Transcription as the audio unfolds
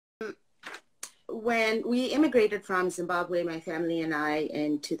when we immigrated from Zimbabwe, my family and I,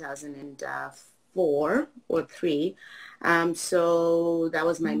 in 2004 or 3. So that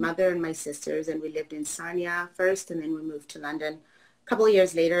was my mother and my sisters, and we lived in Sarnia first, and then we moved to London a couple of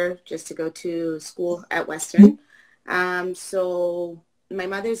years later just to go to school at Western. So my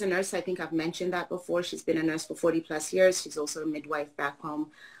mother's a nurse. I think I've mentioned that before. She's been a nurse for 40 plus years. She's also a midwife back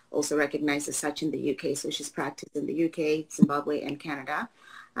home, also recognized as such in the UK. So she's practiced in the UK, Zimbabwe, and Canada,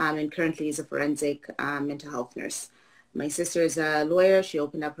 and currently is a forensic mental health nurse. My sister is a lawyer. She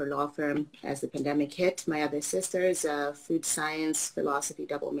opened up her law firm as the pandemic hit. My other sister is a food science philosophy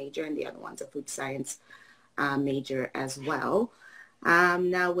double major, and the other one's a food science major as well.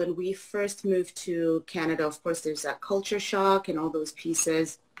 Now, when we first moved to Canada, of course, there's that culture shock and all those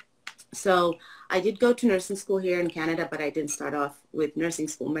pieces. So I did go to nursing school here in Canada, but I didn't start off with nursing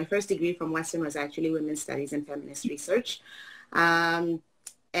school. My first degree from Western was actually women's studies and feminist research.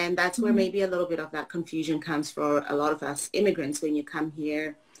 And that's where maybe a little bit of that confusion comes for a lot of us immigrants when you come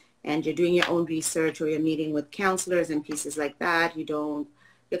here and you're doing your own research or you're meeting with counselors and pieces like that. You're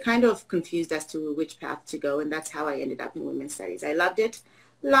kind of confused as to which path to go. And that's how I ended up in women's studies. I loved it.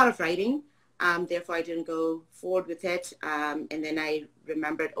 A lot of writing. Therefore, I didn't go forward with it. And then I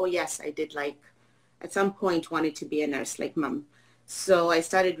remembered, oh, yes, I did at some point wanted to be a nurse like mom. So I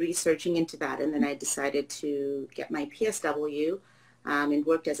started researching into that. And then I decided to get my PSW. And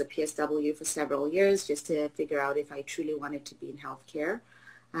worked as a PSW for several years just to figure out if I truly wanted to be in healthcare.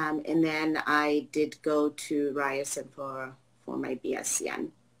 And then I did go to Ryerson for my BSCN.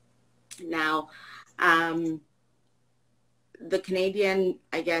 Now, the Canadian,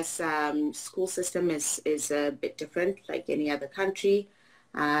 I guess, school system is a bit different like any other country.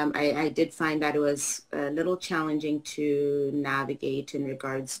 I did find that it was a little challenging to navigate in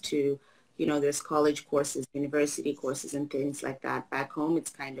regards to there's college courses, university courses, and things like that. Back home,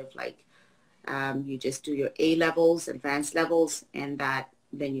 it's kind of like you just do your A levels, advanced levels, and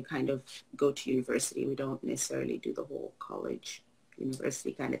then you kind of go to university. We don't necessarily do the whole college,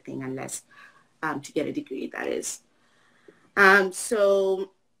 university kind of thing unless to get a degree, that is.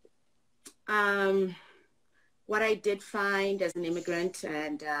 What I did find as an immigrant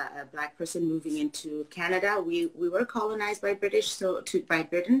and a Black person moving into Canada, we were colonized by by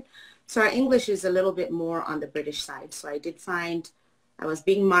Britain. So our English is a little bit more on the British side. So I did find I was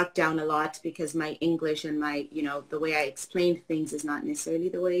being marked down a lot because my English and the way I explained things is not necessarily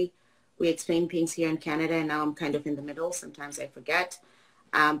the way we explain things here in Canada. And now I'm kind of in the middle. Sometimes I forget,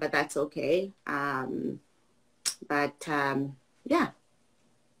 but that's okay. Yeah.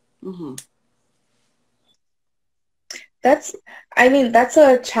 Mm-hmm. That's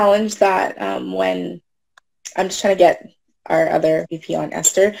a challenge that when I'm just trying to get our other VP on,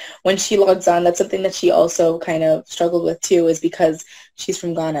 Esther, when she logs on, that's something that she also kind of struggled with too, is because she's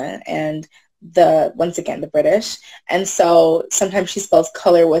from Ghana and once again, the British. And so sometimes she spells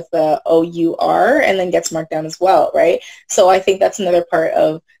color with the O-U-R and then gets marked down as well, right? So I think that's another part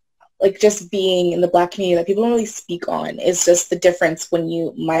of just being in the Black community that people don't really speak on, is just the difference when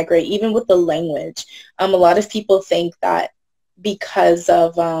you migrate, even with the language. A lot of people think that because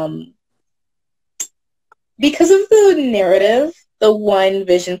of the narrative, the one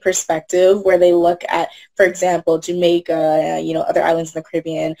vision perspective, where they look at, for example, Jamaica, other islands in the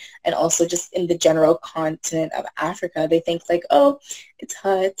Caribbean, and also just in the general continent of Africa, they think oh, it's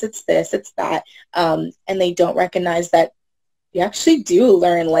huts, it's this, it's that, and they don't recognize that you actually do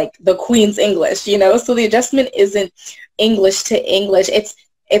learn the Queen's English, so the adjustment isn't English to English. It's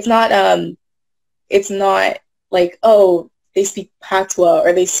not oh, they speak Patois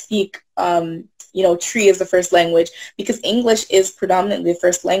or they speak Tree as the first language, because English is predominantly the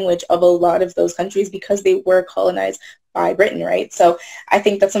first language of a lot of those countries because they were colonized by Britain, right? So I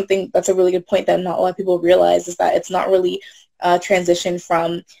think that's a really good point that not a lot of people realize, is that it's not really a transition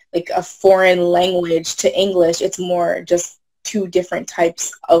from a foreign language to English. It's more just two different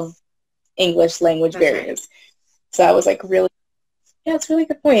types of English language barriers. Right. So that was really, it's a really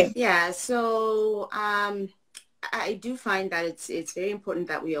good point. Yeah. So I do find that it's very important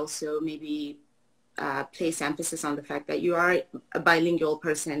that we also maybe place emphasis on the fact that you are a bilingual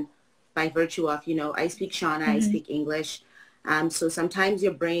person by virtue of, I speak Shona, I speak English. So sometimes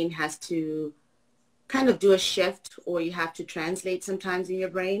your brain has to kind of do a shift, or you have to translate sometimes in your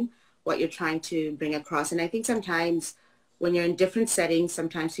brain what you're trying to bring across. And I think sometimes when you're in different settings,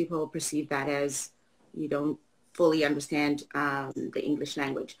 sometimes people perceive that as you don't fully understand the English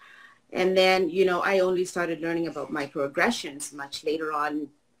language. And then, I only started learning about microaggressions much later on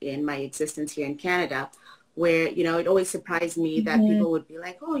in my existence here in Canada, where, it always surprised me that people would be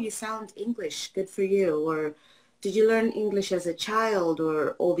like, oh, you sound English, good for you. Or, did you learn English as a child,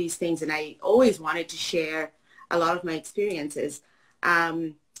 or all these things? And I always wanted to share a lot of my experiences.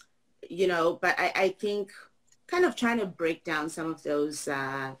 Um, but I think kind of trying to break down some of those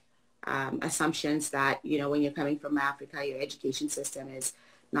assumptions that, when you're coming from Africa, your education system is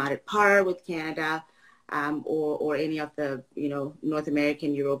not at par with Canada, or any of the, North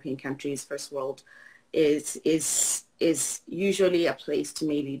American, European countries, first world, is usually a place to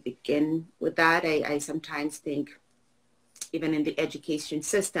maybe begin with that. I sometimes think even in the education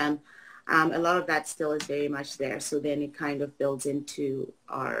system, a lot of that still is very much there. So then it kind of builds into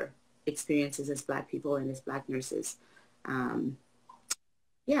our experiences as Black people and as Black nurses. Um,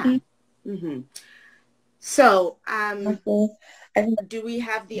 yeah. Mm-hmm. So Okay. I think, do we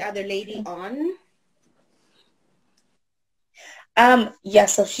have the other lady on? yeah,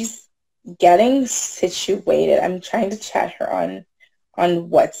 so she's getting situated. I'm trying to chat her on Okay.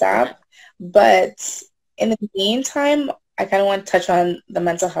 WhatsApp, but in the meantime, I kind of want to touch on the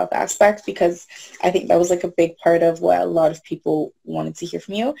mental health aspect because I think that was like a big part of what a lot of people wanted to hear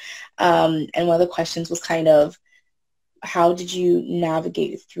from you. And one of the questions was kind of how did you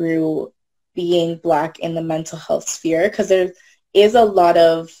navigate through being Black in the mental health sphere? Because there is a lot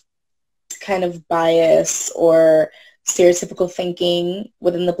of kind of bias or stereotypical thinking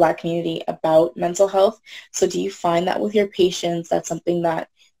within the Black community about mental health. So do you find that with your patients, that's something that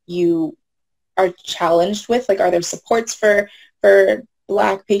you are challenged with? Like, are there supports for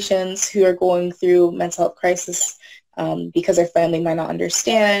Black patients who are going through mental health crisis because their family might not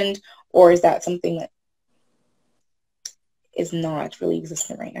understand, or is that something that is not really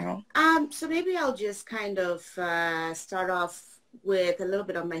existent right now? So maybe I'll just kind of start off with a little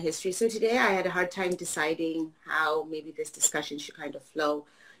bit of my history. So today I had a hard time deciding how maybe this discussion should kind of flow.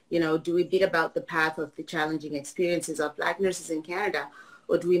 Do we beat about the path of the challenging experiences of Black nurses in Canada,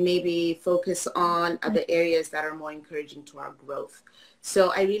 or do we maybe focus on other areas that are more encouraging to our growth?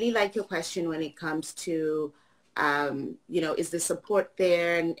 So I really like your question when it comes to, is the support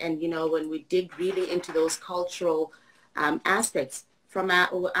there? And when we dig really into those cultural aspects.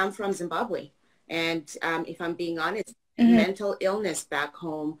 I'm from Zimbabwe, and if I'm being honest, Mm-hmm. mental illness back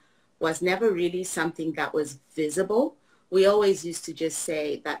home was never really something that was visible. We always used to just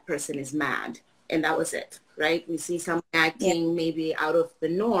say that person is mad, and that was it, right? We see someone Yeah. acting maybe out of the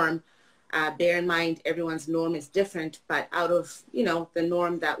norm. Bear in mind, everyone's norm is different, but out of, the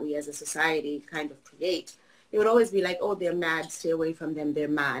norm that we as a society kind of create, it would always be like, oh, they're mad, stay away from them, they're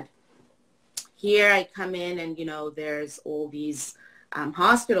mad. Here I come in and, there's all these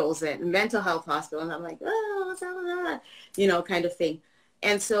hospitals and mental health hospitals. I'm like, oh, what's up with that? Kind of thing.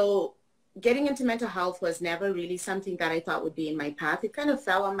 And so getting into mental health was never really something that I thought would be in my path. It kind of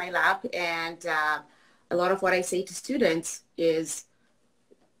fell on my lap. And a lot of what I say to students is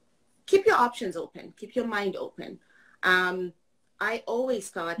keep your options open, keep your mind open. I always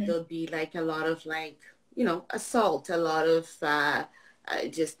thought there'll be like a lot of like, assault, a lot of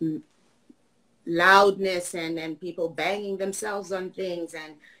just loudness and people banging themselves on things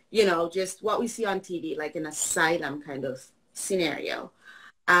and, just what we see on TV, like an asylum kind of scenario.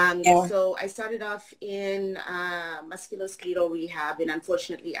 Yeah. So I started off in musculoskeletal rehab, and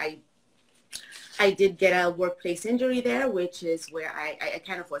unfortunately I did get a workplace injury there, which is where I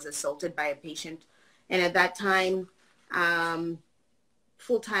kind of was assaulted by a patient. And at that time,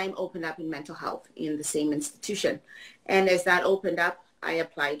 full-time opened up in mental health in the same institution. And as that opened up, I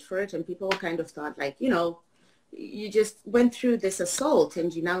applied for it, and people kind of thought like, you just went through this assault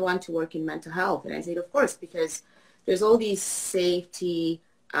and you now want to work in mental health. And I said, of course, because there's all these safety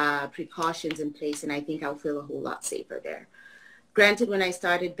precautions in place, and I think I'll feel a whole lot safer there. Granted, when I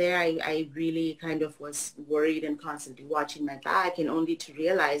started there, I really kind of was worried and constantly watching my back, and only to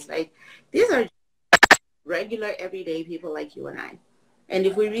realize like these are regular everyday people like you and I. And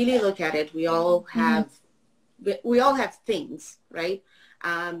if we really look at it, Mm-hmm. we all have things, right?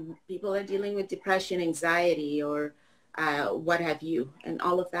 People are dealing with depression, anxiety, or what have you, and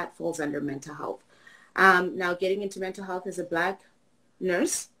all of that falls under mental health. Now, getting into mental health as a Black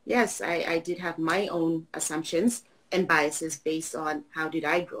nurse, yes, I did have my own assumptions and biases based on how did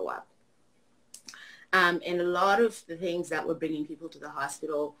I grow up. And a lot of the things that were bringing people to the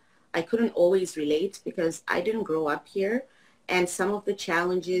hospital, I couldn't always relate because I didn't grow up here. And some of the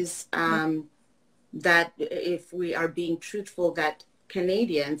challenges that, if we are being truthful, that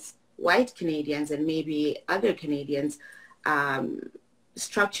Canadians, white Canadians, and maybe other Canadians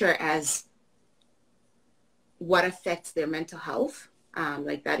structure as what affects their mental health,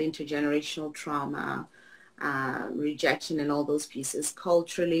 like that intergenerational trauma, rejection, and all those pieces.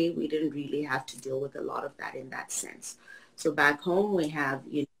 Culturally, we didn't really have to deal with a lot of that in that sense. So back home, we have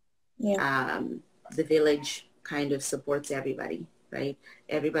Yeah. the village kind of supports everybody, right?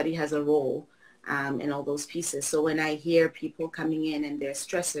 Everybody has a role in all those pieces. So when I hear people coming in and their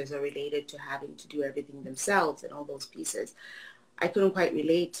stressors are related to having to do everything themselves and all those pieces, I couldn't quite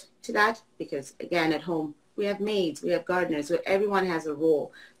relate to that because, again, at home, we have maids, we have gardeners, so everyone has a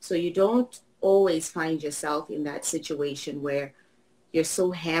role. So you don't always find yourself in that situation where you're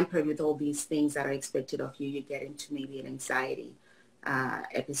so hampered with all these things that are expected of you. You get into maybe an anxiety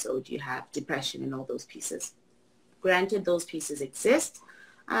episode, you have depression and all those pieces. Granted, those pieces exist.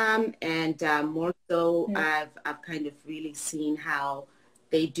 And more so, I've kind of really seen how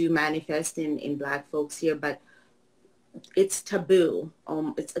they do manifest in Black folks here, but it's taboo.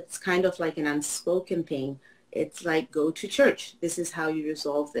 It's kind of like an unspoken thing. It's like, go to church. This is how you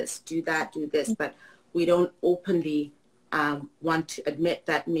resolve this. Do that, do this. But we don't openly want to admit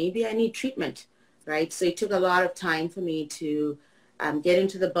that maybe I need treatment, right? So it took a lot of time for me to get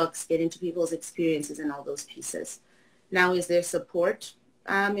into the books, get into people's experiences and all those pieces. Now, is there support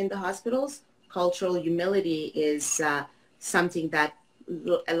in the hospitals? Cultural humility is something that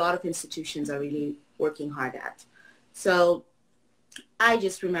a lot of institutions are really working hard at. So I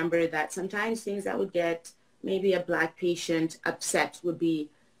just remember that sometimes things that would get maybe a Black patient upset would be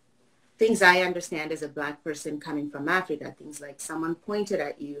things I understand as a Black person coming from Africa, things like someone pointed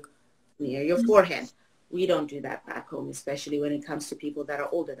at you near your forehead. We don't do that back home, especially when it comes to people that are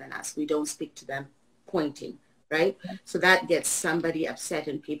older than us. We don't speak to them pointing, right? So that gets somebody upset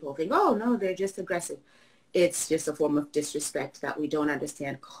and people think, oh, no, they're just aggressive. It's just a form of disrespect that we don't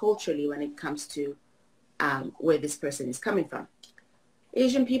understand culturally when it comes to where this person is coming from.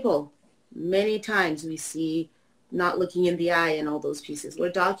 Asian people, many times we see not looking in the eye and all those pieces.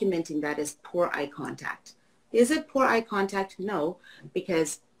 We're documenting that as poor eye contact. Is it poor eye contact? No,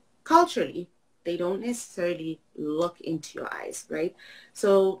 because culturally, they don't necessarily look into your eyes, right?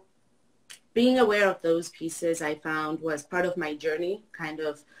 So being aware of those pieces I found was part of my journey, kind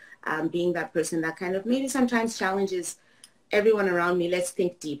of being that person that kind of maybe sometimes challenges everyone around me. Let's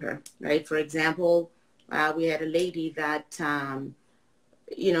think deeper, right? For example, we had a lady that,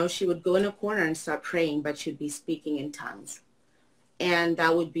 she would go in a corner and start praying, but she'd be speaking in tongues. And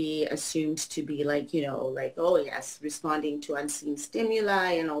that would be assumed to be like, oh, yes, responding to unseen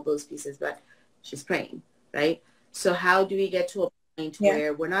stimuli and all those pieces, but she's praying, right? So how do we get to a point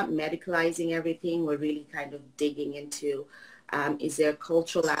where we're not medicalizing everything? We're really kind of digging into, is there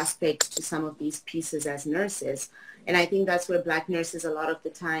cultural aspects to some of these pieces as nurses? And I think that's where Black nurses a lot of the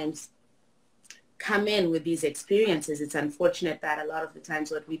times come in with these experiences. It's unfortunate that a lot of the times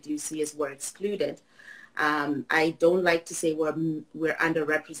what we do see is we're excluded. I don't like to say we're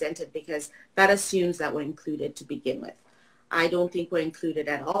underrepresented because that assumes that we're included to begin with. I don't think we're included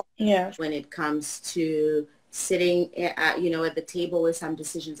at all when it comes to sitting, at the table where some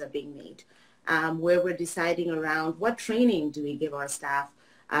decisions are being made, where we're deciding around what training do we give our staff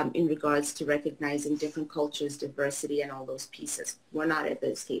in regards to recognizing different cultures, diversity, and all those pieces. We're not at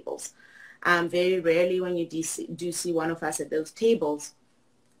those tables. Very rarely when you do see one of us at those tables,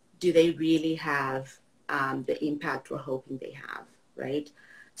 do they really have the impact we're hoping they have, right?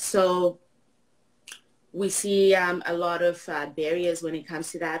 So we see a lot of barriers when it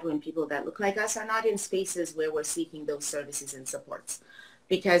comes to that, when people that look like us are not in spaces where we're seeking those services and supports.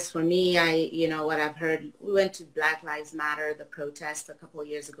 Because for me, what I've heard, we went to Black Lives Matter, the protest a couple of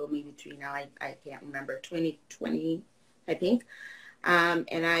years ago, maybe 3 now, I can't remember, 2020, I think. And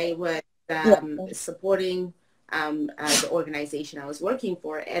I was supporting the organization I was working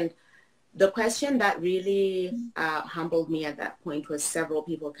for. And the question that really humbled me at that point was several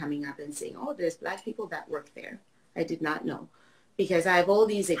people coming up and saying, oh, there's Black people that work there. I did not know. Because I have all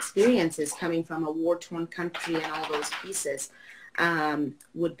these experiences coming from a war-torn country and all those pieces.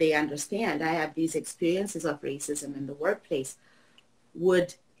 Would they understand? I have these experiences of racism in the workplace.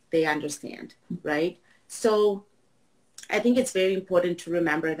 Would they understand, right? So I think it's very important to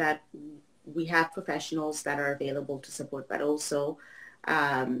remember that we have professionals that are available to support, but also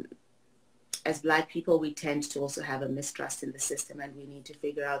as Black people, we tend to also have a mistrust in the system, and we need to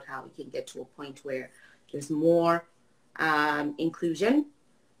figure out how we can get to a point where there's more inclusion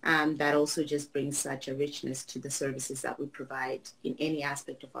that also just brings such a richness to the services that we provide in any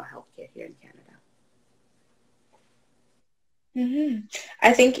aspect of our healthcare here in Canada.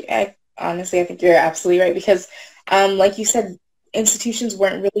 Honestly, I think you're absolutely right because, like you said, institutions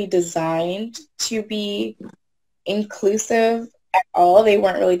weren't really designed to be inclusive at all. They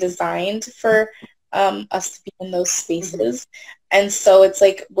weren't really designed for us to be in those spaces. And so it's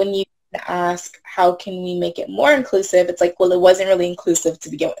like when you ask, how can we make it more inclusive? It's like, well, it wasn't really inclusive to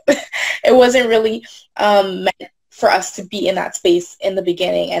begin with. It wasn't really meant for us to be in that space in the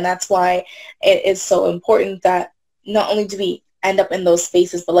beginning. And that's why it is so important that not only do we end up in those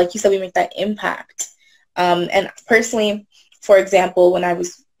spaces, but like you said, we make that impact. And personally, for example, when I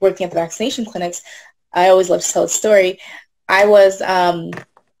was working at the vaccination clinics, I always love to tell a story. I was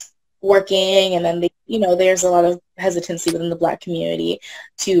working, and then there's a lot of hesitancy within the Black community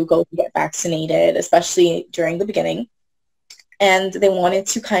to go get vaccinated, especially during the beginning. And they wanted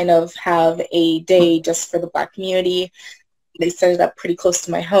to kind of have a day just for the Black community. They set it up pretty close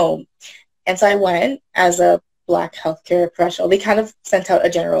to my home. And so I went as a Black healthcare professional. They kind of sent out a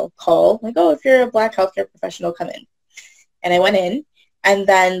general call, like, oh, if you're a Black healthcare professional, come in. And I went in. And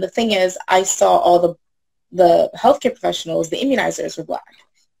then the thing is, I saw all the healthcare professionals, the immunizers were Black,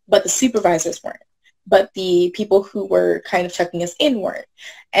 but the supervisors weren't. But the people who were kind of checking us in weren't.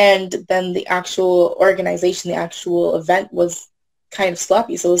 And then the actual organization, the actual event was kind of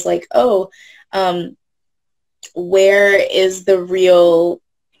sloppy. So it was like, oh, where is the real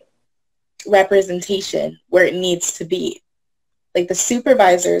representation where it needs to be? Like, the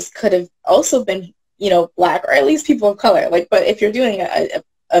supervisors could have also been, Black, or at least people of color. Like, but if you're doing a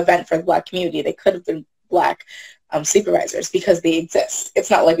event for the Black community, they could have been Black supervisors, because they exist. It's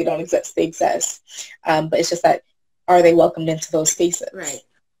not like they don't exist. They exist. But it's just that, are they welcomed into those spaces? Right.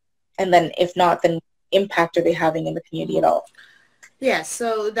 And then if not, then what impact are they having in the community at all? Yeah,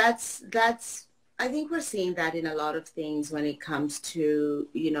 so that's I think we're seeing that in a lot of things when it comes to,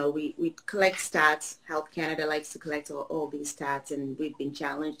 we collect stats. Health Canada likes to collect all these stats, and we've been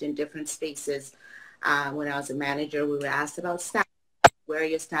challenged in different spaces. When I was a manager, we were asked about stats. Where are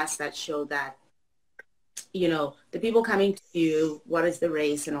your stats that show that, the people coming to you, what is the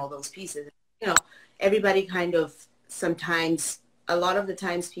race and all those pieces? Everybody kind of sometimes, a lot of the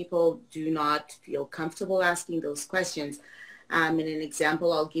times people do not feel comfortable asking those questions. And an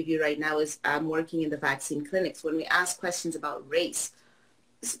example I'll give you right now is I'm working in the vaccine clinics. When we ask questions about race,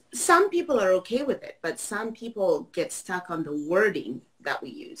 some people are okay with it, but some people get stuck on the wording that we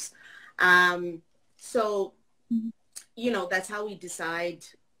use. So, that's how we decide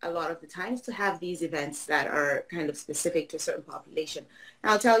a lot of the times to have these events that are kind of specific to a certain population.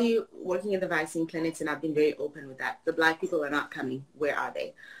 And I'll tell you, working in the vaccine clinics, and I've been very open with that, the Black people are not coming. Where are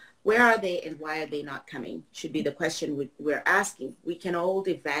they? Where are they, and why are they not coming? Should be the question we're asking. We can hold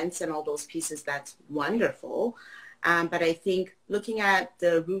events and all those pieces. That's wonderful. But I think looking at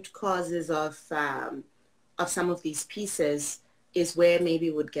the root causes of some of these pieces is where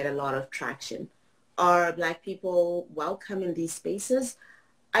maybe would get a lot of traction. Are Black people welcome in these spaces?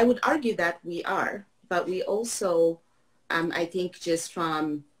 I would argue that we are, but we also, I think just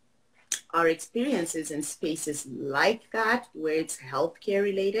from our experiences in spaces like that, where it's healthcare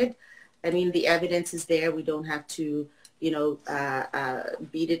related, I mean, the evidence is there. We don't have to,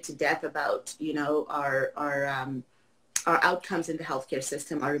 beat it to death about, our outcomes in the healthcare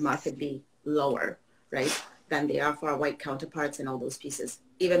system are remarkably lower, right, than they are for our white counterparts and all those pieces.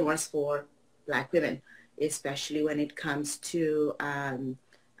 Even worse for Black women, especially when it comes to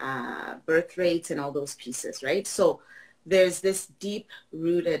birth rates and all those pieces, right? So there's this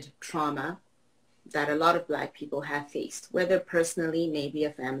deep-rooted trauma that a lot of Black people have faced, whether personally, maybe a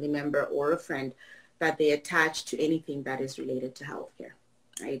family member or a friend, that they attach to anything that is related to healthcare,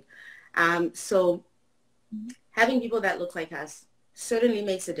 right? So having people that look like us certainly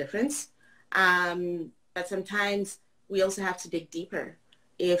makes a difference, but sometimes we also have to dig deeper.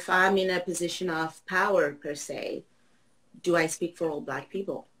 If I'm in a position of power, per se, do I speak for all Black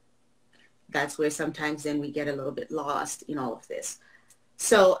people? That's where sometimes then we get a little bit lost in all of this.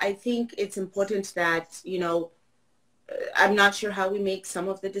 So I think it's important that, I'm not sure how we make some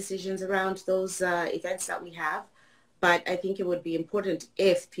of the decisions around those events that we have, but I think it would be important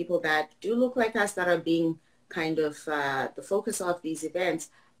if people that do look like us, that are being kind of the focus of these events,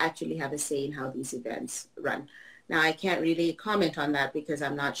 actually have a say in how these events run. Now, I can't really comment on that because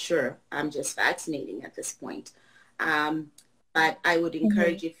I'm not sure. I'm just vaccinating at this point. But I would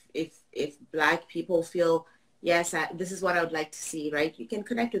encourage if Black people feel, yes, this is what I would like to see, right? You can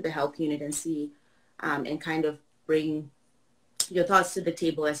connect with the health unit and see and kind of bring your thoughts to the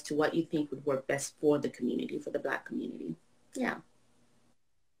table as to what you think would work best for the community, for the Black community. Yeah.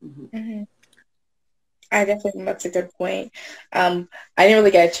 I definitely think that's a good point. I didn't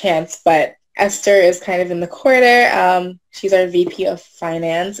really get a chance, but Esther is kind of in the corner. She's our VP of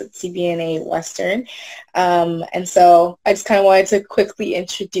Finance at CBNA Western. And so I just kind of wanted to quickly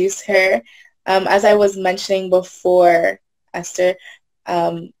introduce her. As I was mentioning before, Esther,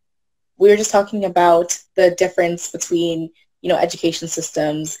 we were just talking about the difference between, education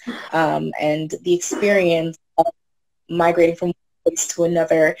systems and the experience of migrating from place to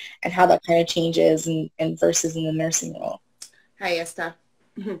another and how that kind of changes and versus in the nursing role. Hi, Esther.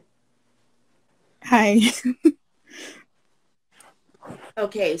 Hi.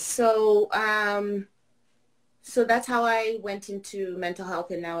 Okay, so that's how I went into mental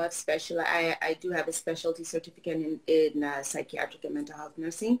health, and now I do have a specialty certificate in psychiatric and mental health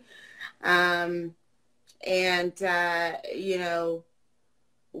nursing. Um, and, you know,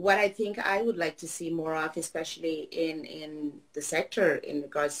 what I think I would like to see more of, especially in the sector in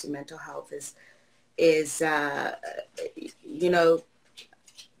regards to mental health is you know,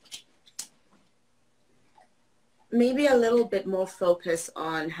 maybe a little bit more focus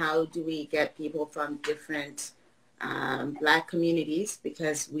on how do we get people from different Black communities,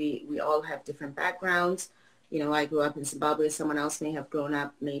 because we all have different backgrounds. You know, I grew up in Zimbabwe. Someone else may have grown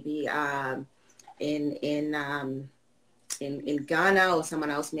up maybe in in um, in Ghana, or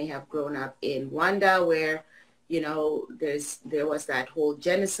someone else may have grown up in Rwanda, where you know there was that whole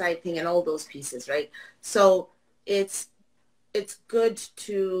genocide thing and all those pieces, right? So it's good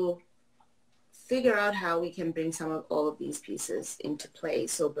to figure out how we can bring some of all of these pieces into play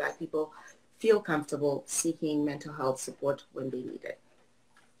so Black people feel comfortable seeking mental health support when they need it.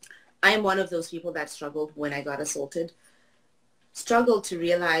 I am one of those people that struggled when I got assaulted, struggled to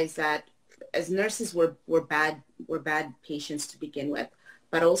realize that as nurses we're bad patients to begin with,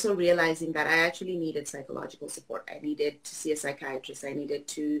 but also realizing that I actually needed psychological support. I needed to see a psychiatrist. I needed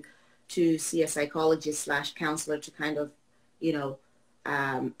to see a psychologist slash counselor to kind of, you know,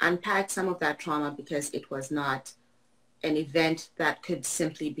 unpack some of that trauma, because it was not an event that could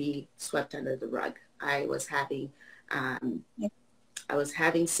simply be swept under the rug. Um, I was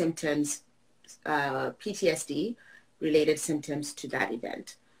having symptoms, PTSD related symptoms to that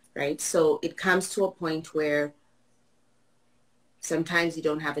event, right? So it comes to a point where sometimes you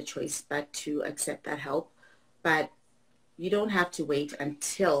don't have a choice but to accept that help, but you don't have to wait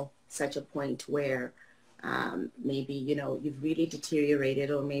until such a point where maybe, you know, you've really deteriorated,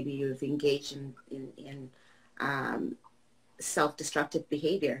 or maybe you've engaged in self-destructive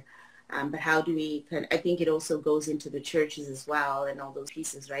behavior. But how do we, I think it also goes into the churches as well and all those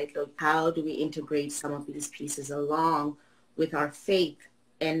pieces, right? Like, how do we integrate some of these pieces along with our faith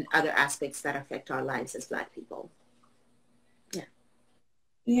and other aspects that affect our lives as Black people? Yeah.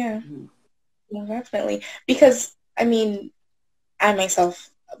 Yeah, Mm-hmm. no, definitely. Because, I mean, I myself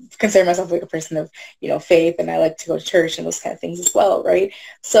consider myself like a person of, faith, and I like to go to church and those kind of things as well, right?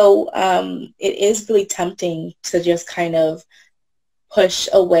 So it is really tempting to just kind of push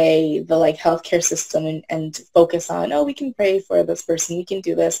away the like healthcare system and focus on, oh, we can pray for this person, we can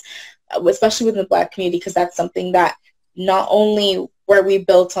do this, especially within the Black community, because that's something that not only were we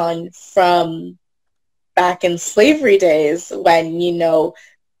built on from back in slavery days when,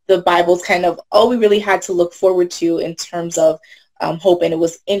 the Bible's kind of all we really had to look forward to in terms of hope, and it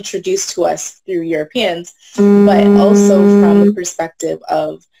was introduced to us through Europeans, but also from the perspective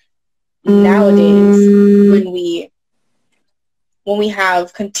of nowadays when we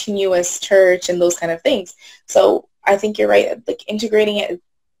have continuous church and those kind of things. So I think you're right. Like integrating it,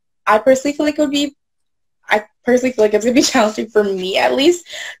 I personally feel like it's going to be challenging for me, at least,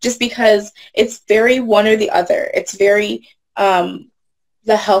 just because it's very one or the other. It's very, the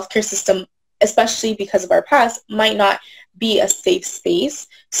healthcare system, especially because of our past, might not be a safe space.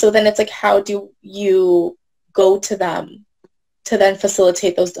 So then it's like, how do you go to them to then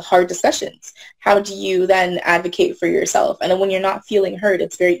facilitate those hard discussions? How do you then advocate for yourself? And then when you're not feeling heard,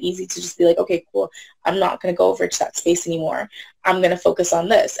 it's very easy to just be like, okay, cool, I'm not going to go over to that space anymore. I'm going to focus on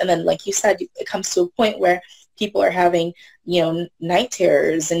this. And then, like you said, it comes to a point where people are having, night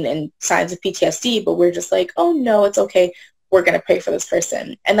terrors and signs of PTSD, but we're just like, oh, no, it's okay. We're going to pray for this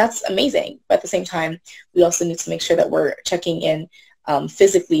person. And that's amazing. But at the same time, we also need to make sure that we're checking in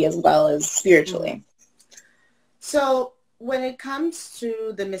physically as well as spiritually. So when it comes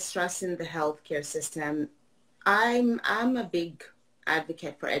to the mistrust in the healthcare system, I'm a big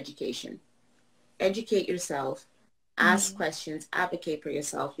advocate for education. Educate yourself, ask questions, advocate for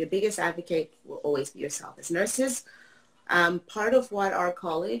yourself. Your biggest advocate will always be yourself. As nurses, part of what our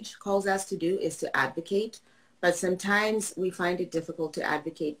college calls us to do is to advocate, but sometimes we find it difficult to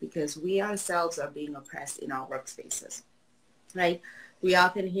advocate because we ourselves are being oppressed in our workspaces, right? We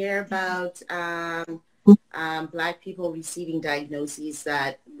often hear about Black people receiving diagnoses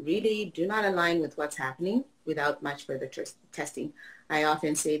that really do not align with what's happening without much further testing. I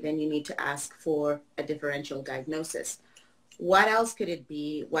often say then you need to ask for a differential diagnosis. What else could it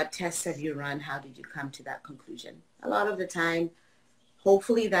be? What tests have you run? How did you come to that conclusion? A lot of the time,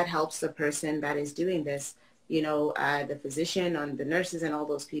 hopefully that helps the person that is doing this, the physician and the nurses and all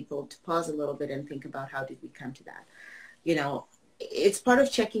those people, to pause a little bit and think about how did we come to that. it's part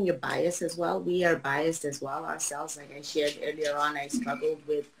of checking your bias as well. We are biased as well ourselves. Like I shared earlier on, I struggled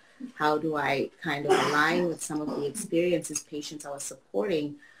with how do I kind of align with some of the experiences patients I was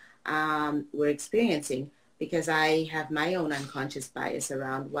supporting were experiencing, because I have my own unconscious bias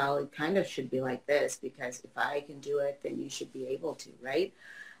around, well, it kind of should be like this, because if I can do it, then you should be able to, right?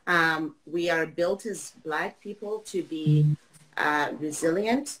 We are built as Black people to be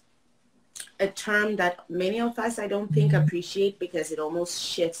resilient, a term that many of us, I don't think, appreciate, because it almost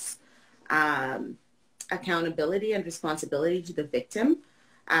shifts um, accountability and responsibility to the victim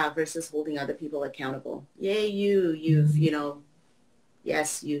versus holding other people accountable. Yay, you've, you know,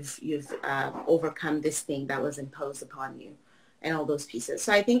 yes, you've overcome this thing that was imposed upon you, and all those pieces.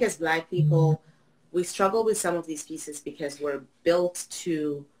 So I think as Black people, we struggle with some of these pieces because we're built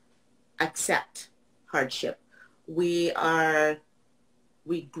to accept hardship. We are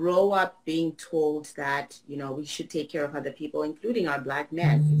we grow up being told that, you know, we should take care of other people, including our Black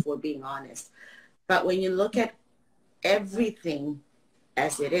men, if we're being honest. But when you look at everything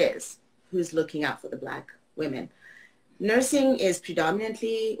as it is, who's looking out for the Black women? Nursing is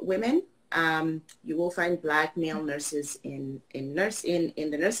predominantly women. You will find Black male nurses in the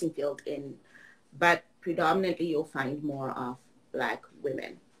nursing field, but predominantly you'll find more of Black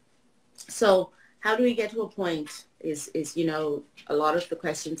women. So how do we get to a point is, you know, a lot of the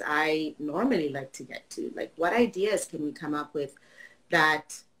questions I normally like to get to, like what ideas can we come up with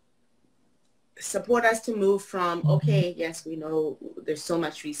that support us to move from, okay, yes, we know there's so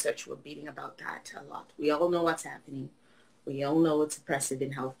much research, we're beating about that a lot. We all know what's happening. We all know it's oppressive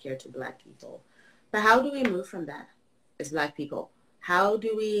in healthcare to Black people. But how do we move from that as Black people? How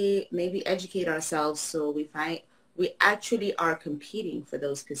do we maybe educate ourselves so we actually are competing for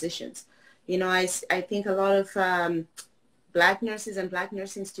those positions? You know, I think a lot of Black nurses and Black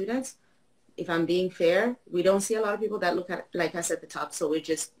nursing students, if I'm being fair, we don't see a lot of people that look at like us at the top. So we're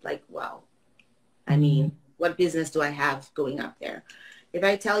just like, wow, I mean, what business do I have going up there? If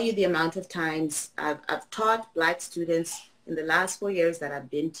I tell you the amount of times I've taught Black students in the last 4 years that I've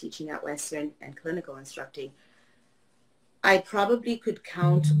been teaching at Western and clinical instructing, I probably could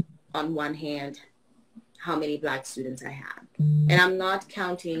count on one hand how many Black students I had. And I'm not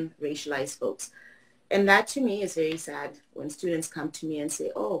counting racialized folks. And that to me is very sad when students come to me and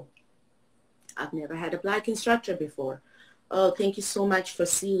say, oh, I've never had a Black instructor before. Oh, thank you so much for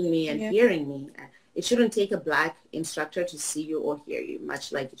seeing me and hearing me. It shouldn't take a Black instructor to see you or hear you,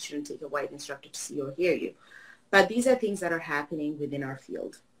 much like it shouldn't take a white instructor to see or hear you. But these are things that are happening within our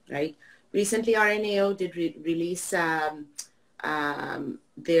field, right? Recently, our NAO did release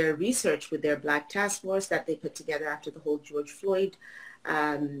their research with their Black task force that they put together after the whole George Floyd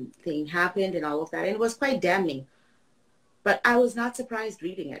thing happened and all of that. And it was quite damning. But I was not surprised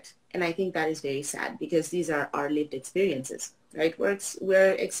reading it. And I think that is very sad because these are our lived experiences, right?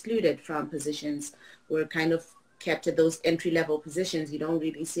 We're excluded from positions. We're kind of kept at those entry-level positions. You don't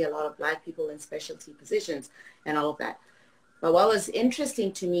really see a lot of Black people in specialty positions and all of that. But what was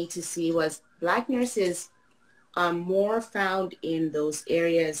interesting to me to see was Black nurses are more found in those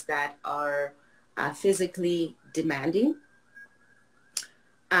areas that are physically demanding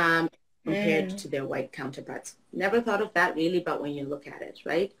compared to their white counterparts. Never thought of that really, but when you look at it,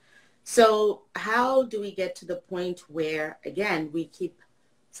 right? So how do we get to the point where, again, we keep,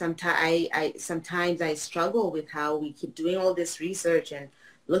 sometimes I struggle with how we keep doing all this research and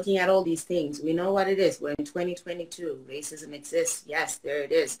looking at all these things. We know what it is. We're in 2022. Racism exists. Yes, there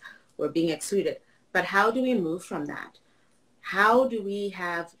it is. We're being excluded. But how do we move from that? How do we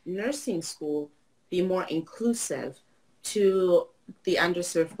have nursing school be more inclusive to the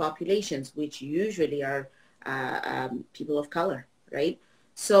underserved populations, which usually are people of color, right?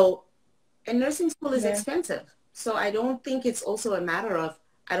 So, and nursing school is expensive. So I don't think it's also a matter of,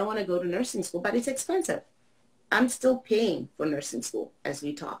 I don't want to go to nursing school, but it's expensive. I'm still paying for nursing school as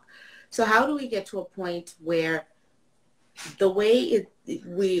we talk. So how do we get to a point where the way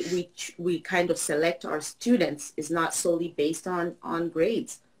we kind of select our students is not solely based on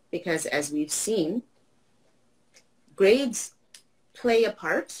grades? Because as we've seen, grades play a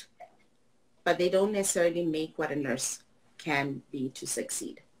part, but they don't necessarily make what a nurse can be to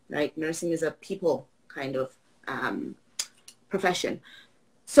succeed, right? Nursing is a people kind of profession.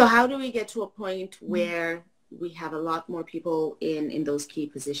 So how do we get to a point where we have a lot more people in those key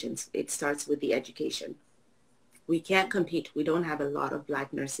positions? It starts with the education. We can't compete. We don't have a lot of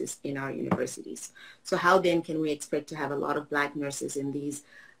Black nurses in our universities. So how then can we expect to have a lot of Black nurses in these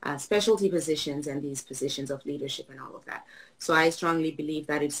specialty positions and these positions of leadership and all of that? So I strongly believe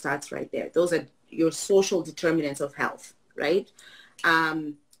that it starts right there. Those are your social determinants of health, right?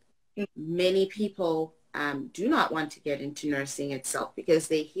 Many people do not want to get into nursing itself because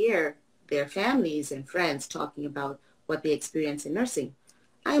they hear their families and friends talking about what they experience in nursing.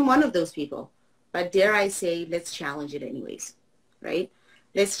 I am one of those people, but dare I say, let's challenge it anyways, right?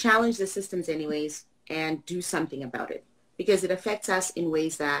 Let's challenge the systems anyways and do something about it because it affects us in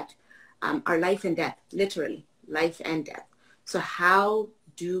ways that are life and death, literally life and death. So how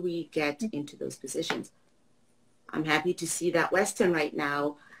do we get into those positions? I'm happy to see that Western right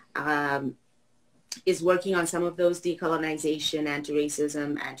now is working on some of those decolonization,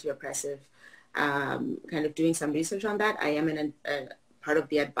 anti-racism, anti-oppressive, kind of doing some research on that. I am in a part of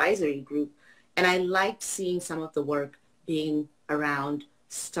the advisory group, and I liked seeing some of the work being around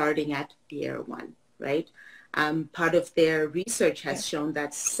starting at year one, right? Part of their research has shown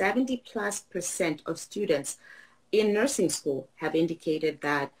that 70+% of students in nursing school have indicated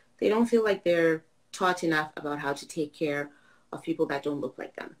that they don't feel like they're taught enough about how to take care of people that don't look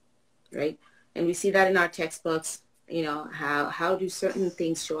like them, right? And we see that in our textbooks, you know, how do certain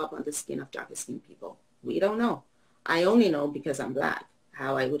things show up on the skin of darker skinned people? We don't know. I only know because I'm Black,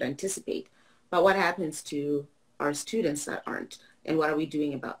 how I would anticipate. But what happens to our students that aren't? And what are we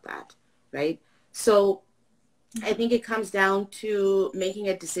doing about that, right? So I think it comes down to making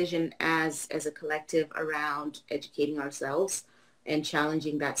a decision as a collective around educating ourselves and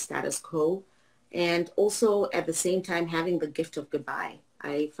challenging that status quo. And also at the same time having the gift of goodbye.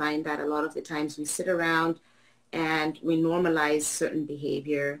 I find that a lot of the times we sit around and we normalize certain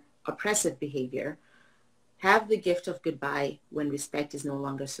behavior, oppressive behavior. Have the gift of goodbye when respect is no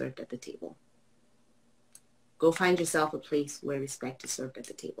longer served at the table. Go find yourself a place where respect is served at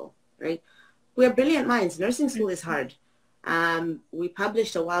the table, right? We're brilliant minds. Nursing school is hard. We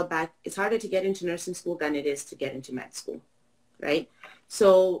published a while back, it's harder to get into nursing school than it is to get into med school, right?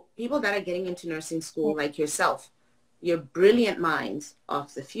 So people that are getting into nursing school like yourself, you're brilliant minds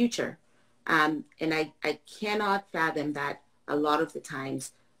of the future. And I cannot fathom that a lot of the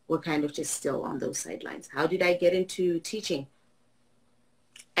times we're kind of just still on those sidelines. How did I get into teaching?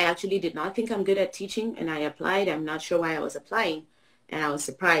 I actually did not think I'm good at teaching, and I applied. I'm not sure why I was applying, and I was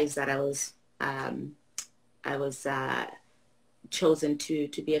surprised that I was chosen to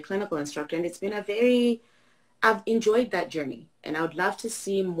be a clinical instructor. And it's been I've enjoyed that journey, and I would love to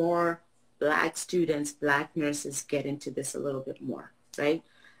see more Black students, Black nurses get into this a little bit more, right?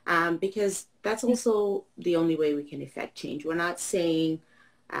 Because that's also the only way we can effect change. We're not saying,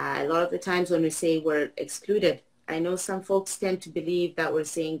 a lot of the times when we say we're excluded, I know some folks tend to believe that we're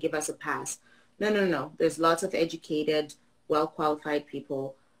saying give us a pass. No, no, no. There's lots of educated, well-qualified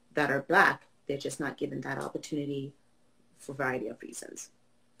people that are Black. They're just not given that opportunity for a variety of reasons,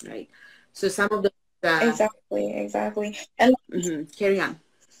 right? So some of the Exactly. And carry on.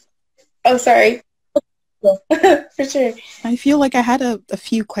 oh, sorry. For sure. I feel like I had a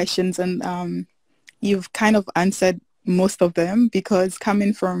few questions, and you've kind of answered most of them, because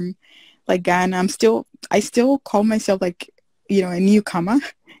coming from like Ghana, I still call myself like, you know, a newcomer,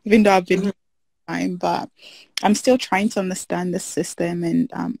 even though I've been here for time, but I'm still trying to understand the system,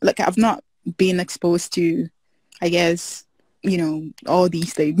 and like I've not been exposed to, I guess, you know, all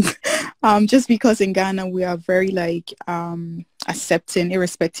these things. Just because in Ghana we are very like accepting,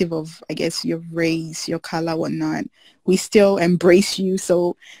 irrespective of, I guess, your race, your color, whatnot. We still embrace you.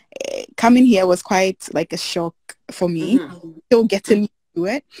 So coming here was quite like a shock for me. Still getting to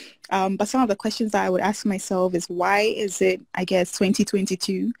it. But some of the questions that I would ask myself is, why is it, I guess,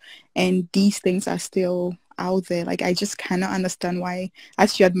 2022 and these things are still out there? Like, I just cannot understand why,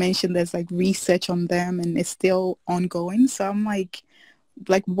 as you had mentioned, there's like research on them and it's still ongoing. So I'm like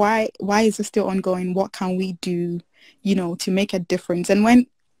why is it still ongoing? What can we do, you know, to make a difference? And when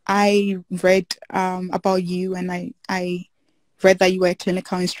I read about you, and I read that you were a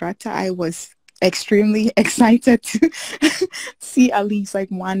clinical instructor, I was extremely excited to see at least like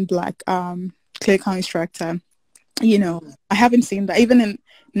one Black clinical instructor. You know, I haven't seen that. Even in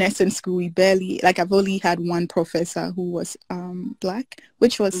nursing school, we barely, like, I've only had one professor who was Black,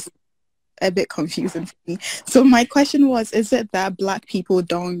 which was a bit confusing for me. So my question was, is it that Black people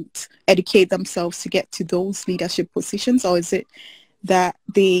don't educate themselves to get to those leadership positions, or is it that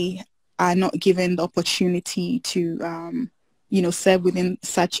they are not given the opportunity to you know, serve within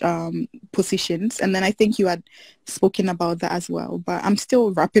such positions? And then I think you had spoken about that as well, but I'm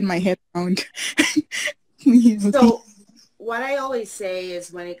still wrapping my head around. So what I always say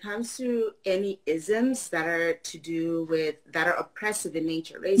is, when it comes to any isms that are to do with, that are oppressive in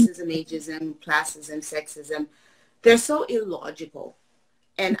nature, racism, ageism, classism, sexism, they're so illogical.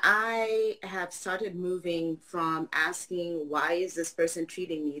 And I have started moving from asking, why is this person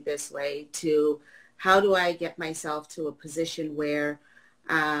treating me this way, to how do I get myself to a position where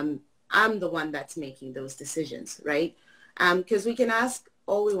I'm the one that's making those decisions, right? Because we can ask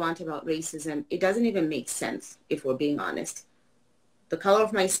all we want about racism. It doesn't even make sense if we're being honest. The color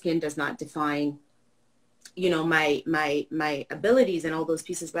of my skin does not define, you know, my abilities and all those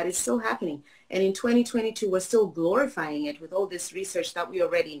pieces, but it's still happening. And in 2022, we're still glorifying it with all this research that we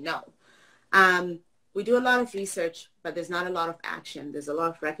already know. We do a lot of research, but there's not a lot of action. There's a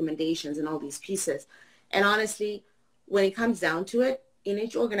lot of recommendations and all these pieces. And honestly, when it comes down to it, in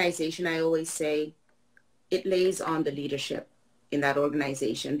each organization, I always say it lays on the leadership in that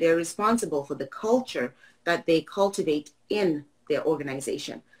organization. They're responsible for the culture that they cultivate in their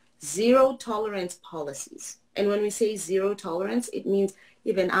organization. Zero tolerance policies. And when we say zero tolerance, it means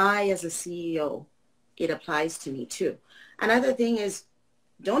even I as a CEO, it applies to me too. Another thing is,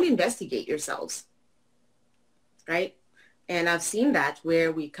 don't investigate yourselves, right? And I've seen that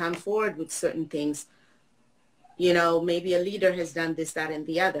where we come forward with certain things, you know, maybe a leader has done this, that, and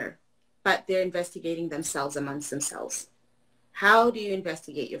the other, but they're investigating themselves amongst themselves. How do you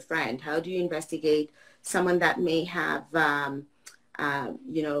investigate your friend? How do you investigate someone that may have,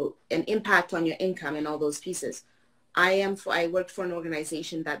 you know, an impact on your income and all those pieces? I worked for an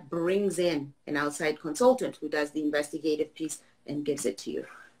organization that brings in an outside consultant who does the investigative piece and gives it to you.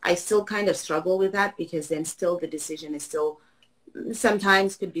 I still kind of struggle with that because then still the decision is still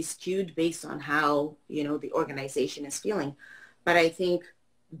sometimes could be skewed based on how, you know, the organization is feeling. But I think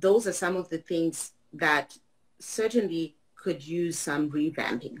those are some of the things that certainly could use some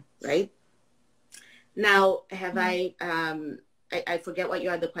revamping, right? Now, have I forget what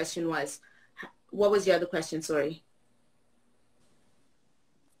your other question was. What was your other question? Sorry.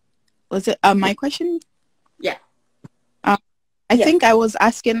 Was it my question? Yeah. I think I was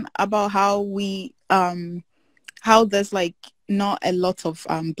asking about how we, how there's like not a lot of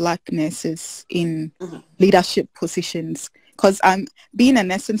Black nurses in leadership positions. Because I'm being a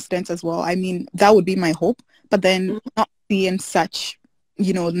nursing student as well. I mean, that would be my hope. But then not seeing such,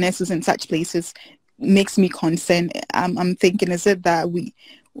 you know, nurses in such places makes me concerned. I'm thinking, is it that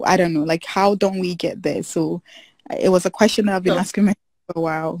I don't know, like how don't we get there? So it was a question that I've been asking myself for a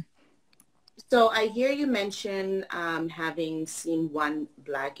while. So I hear you mention having seen one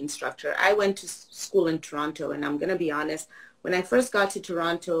Black instructor. I went to school in Toronto, and I'm going to be honest, when I first got to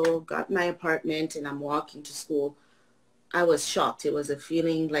Toronto, got my apartment, and I'm walking to school, I was shocked. It was a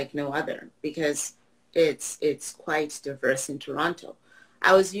feeling like no other because it's quite diverse in Toronto.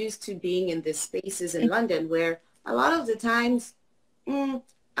 I was used to being in these spaces in London where a lot of the times I'm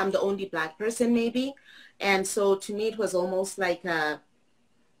the only Black person maybe. And so to me, it was almost like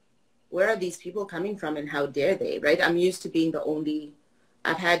where are these people coming from and how dare they, right? I'm used to being the only,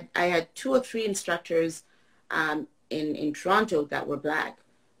 I had 2 or 3 instructors in Toronto that were Black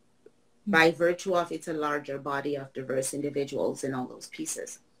by virtue of it's a larger body of diverse individuals and all those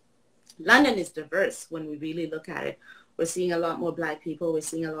pieces. London is diverse when we really look at it. We're seeing a lot more Black people. We're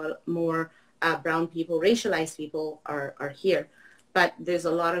seeing a lot more brown people, racialized people are here. But there's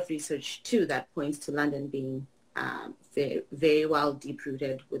a lot of research too that points to London being very, very well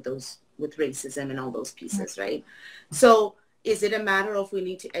deep-rooted with racism and all those pieces, right? So is it a matter of we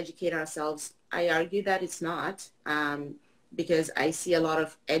need to educate ourselves? I argue that it's not, because I see a lot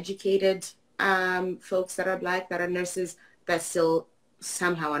of educated folks that are Black, that are nurses, that still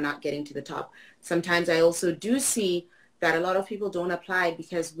somehow are not getting to the top. Sometimes I also do see that a lot of people don't apply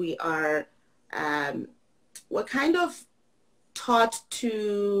because we're kind of taught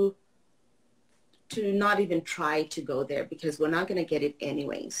to not even try to go there because we're not going to get it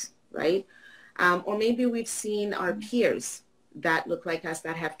anyways, right? Or maybe we've seen our peers that look like us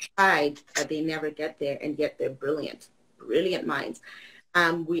that have tried, but they never get there, and yet they're brilliant minds.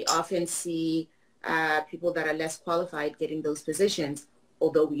 We often see people that are less qualified getting those positions,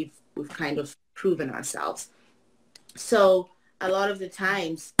 although we've kind of proven ourselves. So a lot of the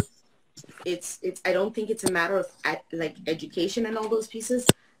times, I don't think it's a matter of like education and all those pieces.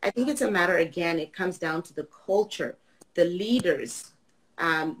 I think it's a matter, again, it comes down to the culture, the leaders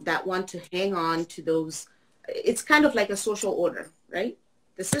that want to hang on to those. It's kind of like a social order, right?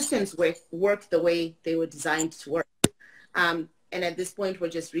 The systems work the way they were designed to work. And at this point, we're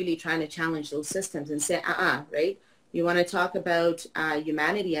just really trying to challenge those systems and say, right? You want to talk about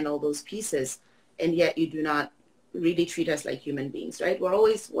humanity and all those pieces, and yet you do not really treat us like human beings, right? We're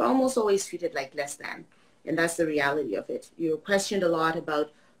almost always treated like less than. And that's the reality of it. You're questioned a lot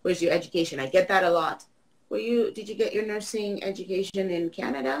about where's your education. I get that a lot. Did you get your nursing education in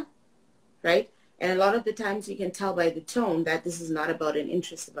Canada? Right? And a lot of the times you can tell by the tone that this is not about an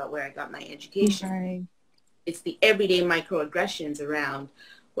interest about where I got my education. Right. It's the everyday microaggressions around,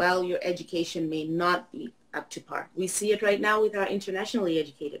 well, your education may not be up to par. We see it right now with our internationally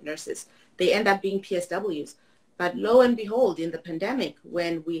educated nurses. They end up being PSWs. But lo and behold, in the pandemic,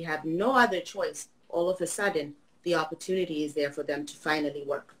 when we have no other choice, all of a sudden, the opportunity is there for them to finally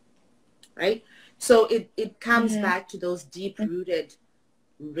work, right? So it comes back to those deep-rooted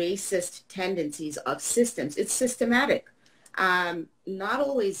racist tendencies of systems. It's systematic. Not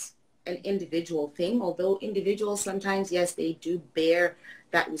always an individual thing, although individuals sometimes, yes, they do bear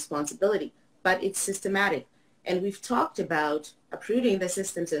that responsibility, but it's systematic. And we've talked about uprooting the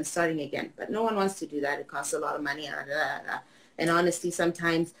systems and starting again, but no one wants to do that. It costs a lot of money. And honestly,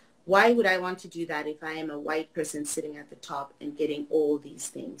 sometimes, why would I want to do that if I am a white person sitting at the top and getting all these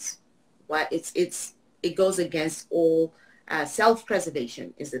things? Why? It goes against all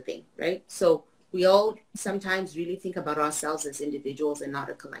self-preservation is the thing, right? So we all sometimes really think about ourselves as individuals and not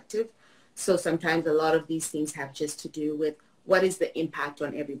a collective. So sometimes a lot of these things have just to do with what is the impact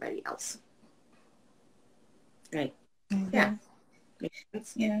on everybody else. Right. Yeah. Makes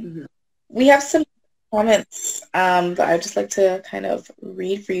sense? Yeah. We have some comments that I'd just like to kind of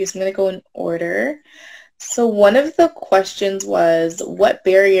read for you. So I'm going to go in order. So one of the questions was, what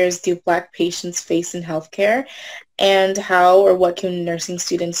barriers do Black patients face in healthcare, and how or what can nursing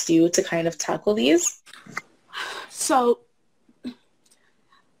students do to kind of tackle these? So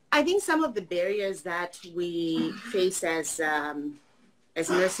I think some of the barriers that we face as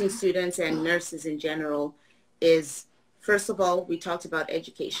nursing students and nurses in general is, first of all, we talked about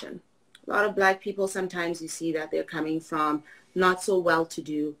education. A lot of Black people, sometimes you see that they're coming from not so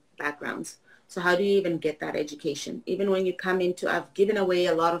well-to-do backgrounds. So how do you even get that education? Even when you come into, I've given away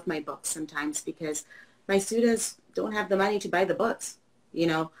a lot of my books sometimes because my students don't have the money to buy the books. You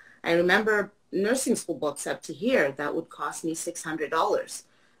know, I remember nursing school books up to here that would cost me $600.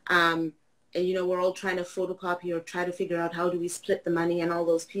 And, you know, we're all trying to photocopy or try to figure out how do we split the money and all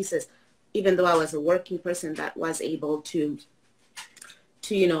those pieces, even though I was a working person that was able to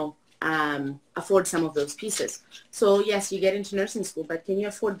you know, afford some of those pieces. So yes, you get into nursing school, but can you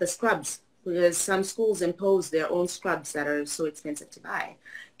afford the scrubs? Because some schools impose their own scrubs that are so expensive to buy.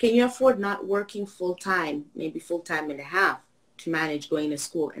 Can you afford not working full-time, maybe full-time and a half, to manage going to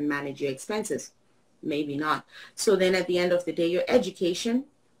school and manage your expenses? Maybe not. So then at the end of the day, your education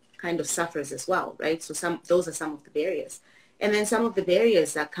kind of suffers as well, right? So those are some of the barriers. And then some of the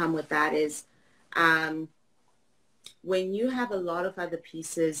barriers that come with that is when you have a lot of other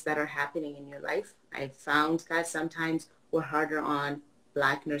pieces that are happening in your life, I found that sometimes we're harder on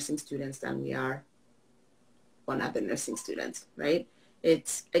Black nursing students than we are on other nursing students, right?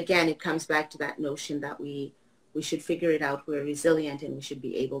 It's, again, it comes back to that notion that we should figure it out. We're resilient and we should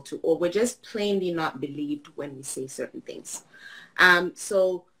be able to, or we're just plainly not believed when we say certain things.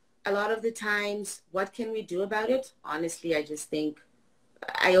 So a lot of the times, what can we do about it? Honestly, I just think,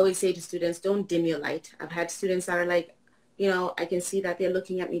 I always say to students, don't dim your light. I've had students that are like, you know, I can see that they're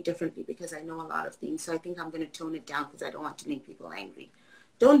looking at me differently because I know a lot of things. So I think I'm going to tone it down because I don't want to make people angry.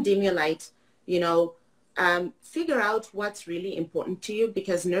 Don't dim your light, you know, figure out what's really important to you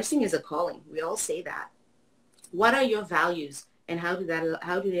because nursing is a calling. We all say that. What are your values and how do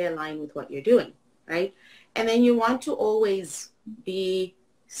they align with what you're doing, right? And then you want to always be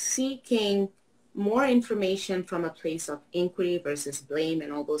seeking more information from a place of inquiry versus blame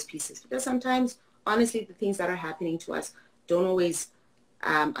and all those pieces. Because sometimes, honestly, the things that are happening to us don't always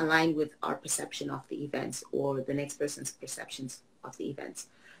align with our perception of the events or the next person's perceptions of the events.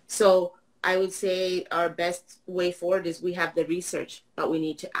 So I would say our best way forward is we have the research, but we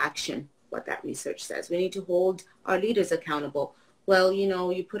need to action what that research says. We need to hold our leaders accountable. Well, you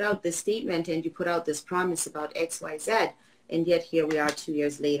know, you put out this statement and you put out this promise about X, Y, Z, and yet here we are 2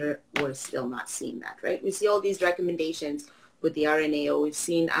 years later, we're still not seeing that, right? We see all these recommendations with the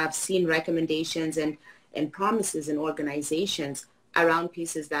RNAO. I've seen recommendations and promises in organizations around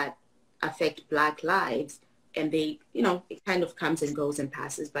pieces that affect Black lives, and they, you know, it kind of comes and goes and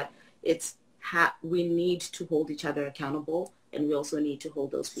passes, but we need to hold each other accountable, and we also need to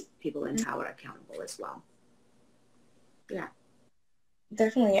hold those people in power accountable as well. Yeah.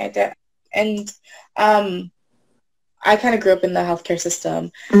 Definitely, I did. And I kind of grew up in the healthcare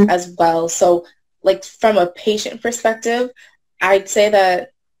system as well. So like from a patient perspective, I'd say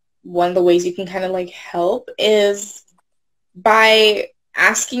that one of the ways you can kind of like help is by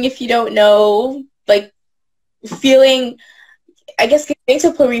asking if you don't know, like feeling, I guess, getting to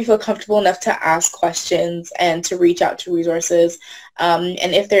a point where you feel comfortable enough to ask questions and to reach out to resources. And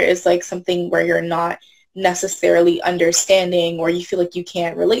if there is like something where you're not necessarily understanding or you feel like you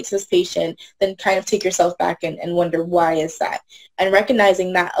can't relate to this patient, then kind of take yourself back and wonder why is that? And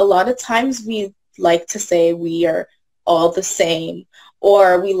recognizing that a lot of times we like to say we are all the same,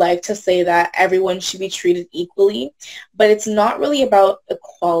 or we like to say that everyone should be treated equally, but it's not really about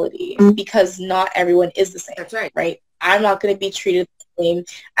equality because not everyone is the same. That's right. Right? I'm not going to be treated the same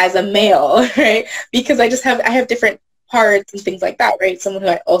as a male, right? Because I have different parts and things like that, right? Someone who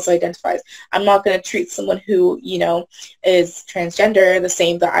also identifies. I'm not going to treat someone who, you know, is transgender the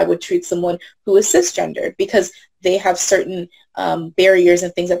same that I would treat someone who is cisgender, because they have certain barriers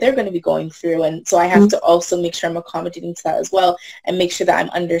and things that they're going to be going through. And so I have to also make sure I'm accommodating to that as well, and make sure that I'm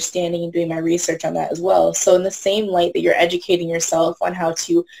understanding and doing my research on that as well. So in the same light that you're educating yourself on how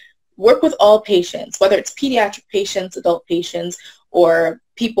to work with all patients, whether it's pediatric patients, adult patients, or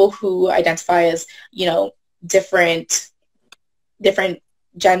people who identify as, you know, different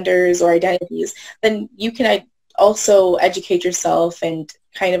genders or identities, then you can also educate yourself and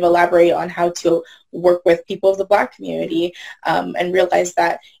kind of elaborate on how to work with people of the Black community, and realize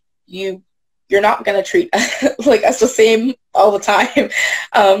that you're not going to treat like us the same all the time.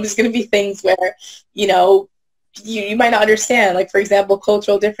 There's going to be things where, you know, you might not understand, like, for example,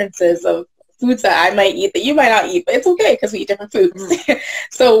 cultural differences of foods that I might eat that you might not eat, but it's okay because we eat different foods.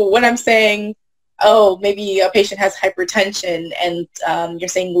 So when I'm saying, oh, maybe a patient has hypertension and you're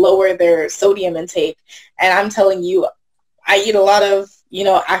saying lower their sodium intake, and I'm telling you I eat a lot of, you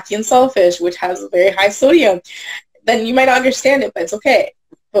know, ackee and saltfish, which has very high sodium, then you might not understand it, but it's okay.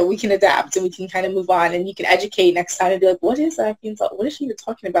 But we can adapt and we can kind of move on, and you can educate next time and be like, what is ackee and salt? What is she even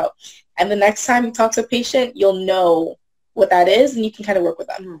talking about? And the next time you talk to a patient, you'll know what that is, and you can kind of work with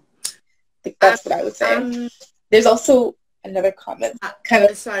them. I think that's what I would say. There's also another comment.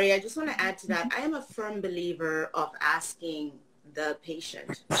 Sorry, I just want to add to that. I am a firm believer of asking the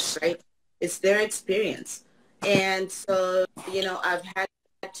patient, right? It's their experience. And so, you know,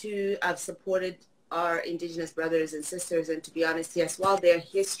 I've supported our Indigenous brothers and sisters. And to be honest, yes, while their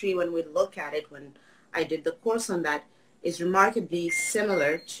history, when we look at it, when I did the course on that, is remarkably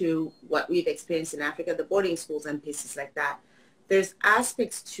similar to what we've experienced in Africa, the boarding schools and pieces like that. There's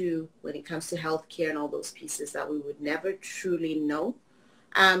aspects to, when it comes to healthcare and all those pieces, that we would never truly know.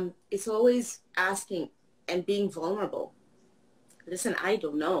 It's always asking and being vulnerable. Listen, I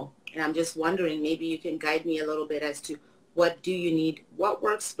don't know. And I'm just wondering, maybe you can guide me a little bit as to what do you need, what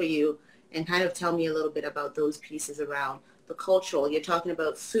works for you, and kind of tell me a little bit about those pieces around the cultural. You're talking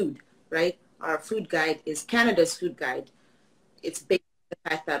about food, right? Our food guide is Canada's food guide. It's based on the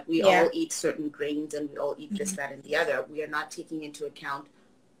fact that we all eat certain grains and we all eat this, that, and the other. We are not taking into account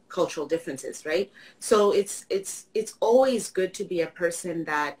cultural differences, right? So it's always good to be a person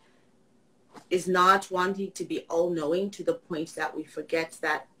that is not wanting to be all-knowing to the point that we forget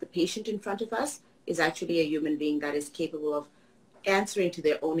that the patient in front of us is actually a human being that is capable of answering to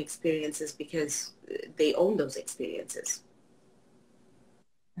their own experiences because they own those experiences.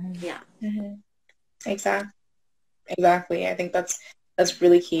 Yeah. Exactly. I think that's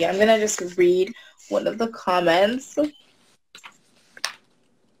really key. I'm gonna just read one of the comments.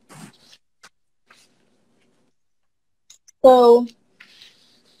 So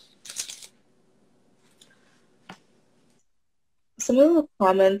some of the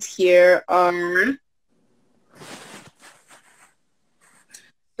comments here are...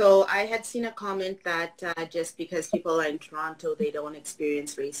 So I had seen a comment that just because people are in Toronto, they don't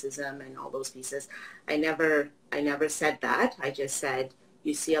experience racism and all those pieces. I never said that. I just said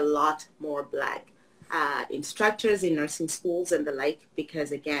you see a lot more Black instructors in nursing schools and the like,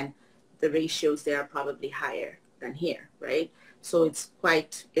 because again, the ratios there are probably higher than here, right? So it's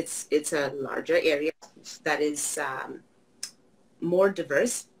a larger area that is more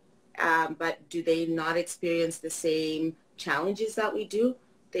diverse, but do they not experience the same challenges that we do?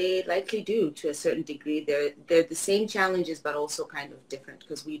 They likely do to a certain degree. They're the same challenges, but also kind of different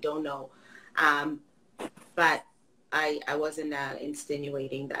because we don't know. But I wasn't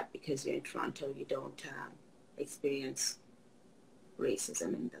insinuating that because you're in Toronto, you don't experience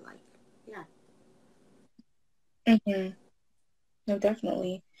racism and the like. Yeah. No,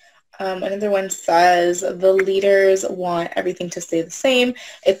 definitely. Another one says the leaders want everything to stay the same.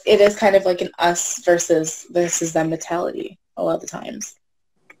 It is kind of like an us versus them mentality a lot of the times.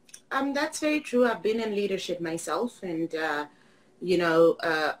 That's very true. I've been in leadership myself, and you know,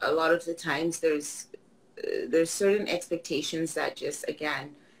 a lot of the times there's certain expectations that just,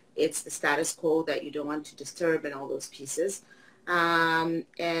 again, it's the status quo that you don't want to disturb and all those pieces.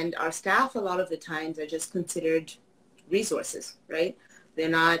 And our staff, a lot of the times, are just considered resources, right?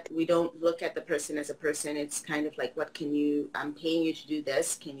 We don't look at the person as a person. It's kind of like, I'm paying you to do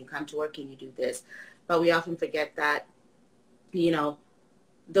this. Can you come to work? Can you do this? But we often forget that, you know,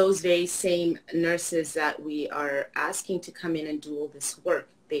 those very same nurses that we are asking to come in and do all this work,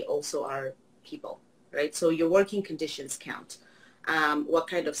 they also are people, right? So your working conditions count. What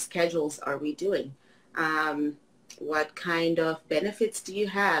kind of schedules are we doing? What kind of benefits do you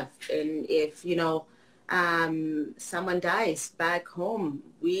have? And if, someone dies back home,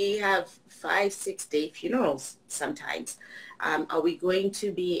 we have 5, 6 day funerals sometimes. Are we going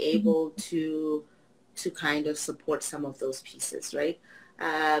to be able to kind of support some of those pieces, right?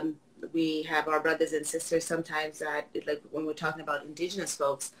 We have our brothers and sisters sometimes that, like when we're talking about Indigenous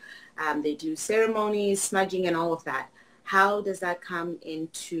folks, they do ceremonies, smudging, and all of that. How does that come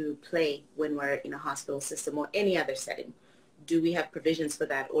into play when we're in a hospital system or any other setting? Do we have provisions for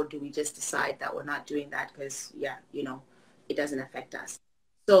that, or do we just decide that we're not doing that because, it doesn't affect us?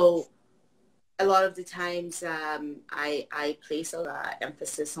 So a lot of the times I place a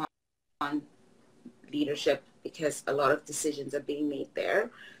emphasis on leadership because a lot of decisions are being made there,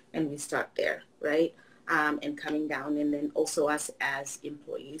 and we start there, right? And coming down, and then also us as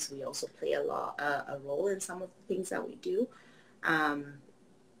employees, we also play a role in some of the things that we do.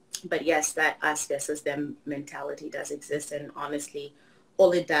 But yes, that us versus them mentality does exist, and honestly,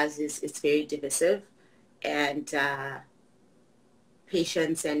 all it does is it's very divisive, and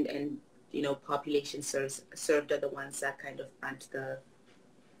patients and population served are the ones that kind of front the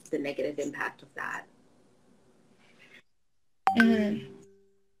negative impact of that.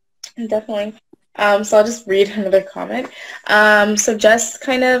 Definitely. So I'll just read another comment. So just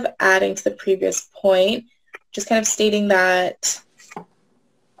kind of adding to the previous point, just kind of stating that,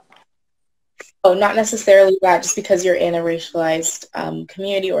 not necessarily that just because you're in a racialized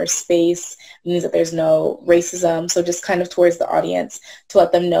community or space means that there's no racism. So just kind of towards the audience to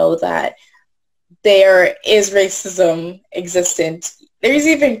let them know that there is racism existent. There's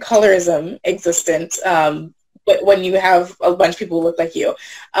even colorism existent. But when you have a bunch of people who look like you.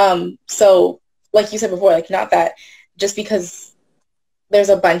 So like you said before, like not that just because there's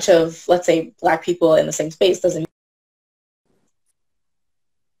a bunch of, let's say, Black people in the same space doesn't mean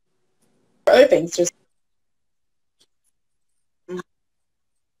other things. Just like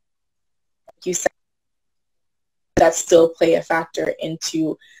you said, that still play a factor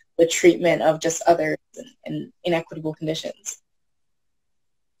into the treatment of just others in inequitable conditions.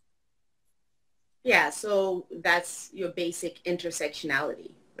 Yeah, so that's your basic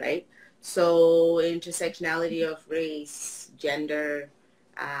intersectionality, right? So intersectionality of race, gender,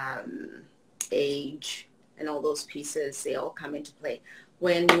 age, and all those pieces, they all come into play.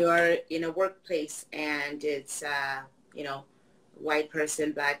 When you're in a workplace and it's, white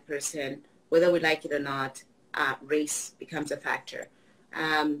person, Black person, whether we like it or not, race becomes a factor.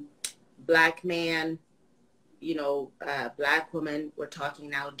 Black man, Black woman, we're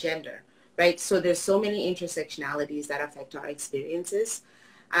talking now gender, right? So there's so many intersectionalities that affect our experiences,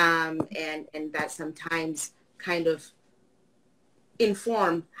 and that sometimes kind of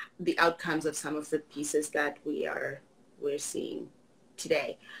inform the outcomes of some of the pieces that we're seeing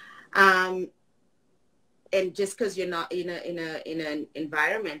today. And just because you're not in an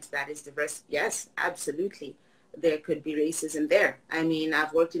environment that is diverse, yes, absolutely, there could be racism there. I mean,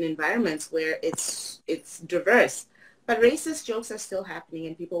 I've worked in environments where it's diverse, but racist jokes are still happening,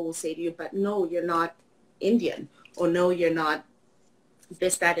 and people will say to you, "But no, you're not Indian," or "No, you're not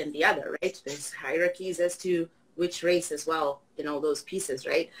this, that, and the other." Right? There's hierarchies as to which race as well in all those pieces,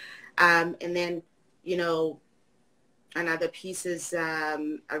 right? And then another piece is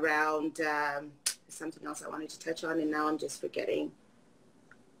around something else I wanted to touch on, and now I'm just forgetting.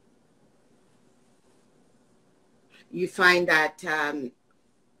 You find that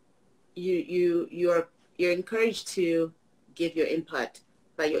you're encouraged to give your input,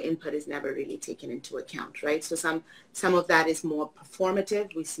 but your input is never really taken into account, right? So some of that is more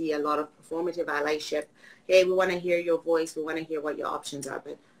performative. We see a lot of performative allyship. Hey, we want to hear your voice. We want to hear what your options are,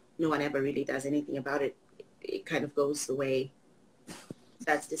 but no one ever really does anything about it. It kind of goes the way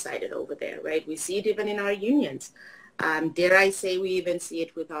that's decided over there, right? We see it even in our unions. Dare I say, we even see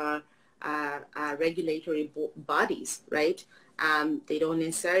it with our regulatory bodies, right? They don't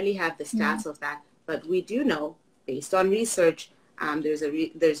necessarily have the stats of that, but we do know, based on research,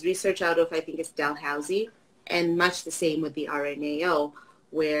 there's research out of, I think it's Dalhousie, and much the same with the RNAO,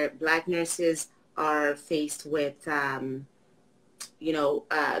 where Black nurses are faced with,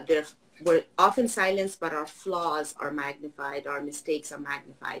 we're often silenced, but our flaws are magnified, our mistakes are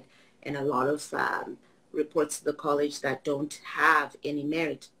magnified, and a lot of reports to the college that don't have any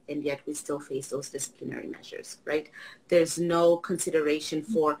merit, and yet we still face those disciplinary measures, right? There's no consideration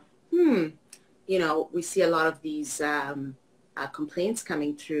for, we see a lot of these complaints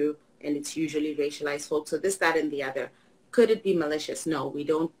coming through, and it's usually racialized folks, so this, that, and the other. Could it be malicious? No, we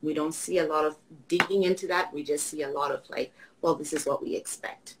don't see a lot of digging into that. We just see a lot of like, well, this is what we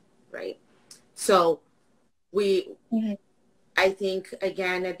expect, right? So I think,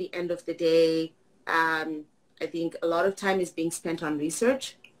 again, at the end of the day, I think a lot of time is being spent on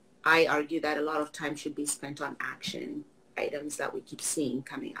research. I argue that a lot of time should be spent on action items that we keep seeing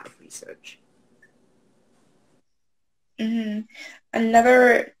coming out of research. Mm-hmm.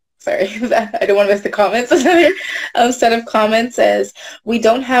 Another, sorry, I don't want to miss the comments. Another set of comments says, we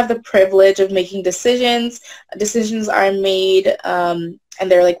don't have the privilege of making decisions. Decisions are made, and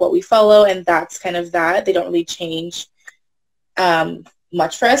they're like what we follow, and that's kind of that. They don't really change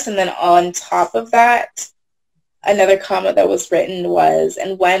much for us. And then on top of that, another comment that was written was,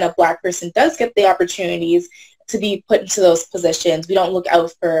 and when a Black person does get the opportunities to be put into those positions, we don't look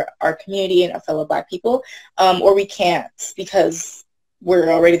out for our community and our fellow Black people, or we can't because we're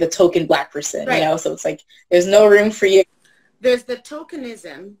already the token Black person, right. You know? So it's like, there's no room for you. There's the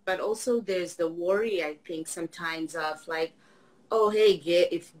tokenism, but also there's the worry, I think, sometimes of like, oh, hey,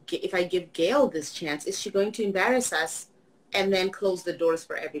 if I give Gail this chance, is she going to embarrass us and then close the doors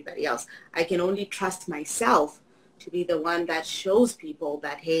for everybody else? I can only trust myself to be the one that shows people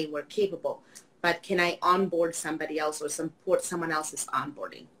that, hey, we're capable. But can I onboard somebody else or support someone else's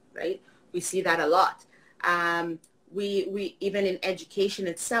onboarding, right? We see that a lot. We even in education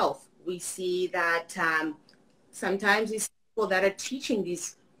itself, we see that sometimes these people that are teaching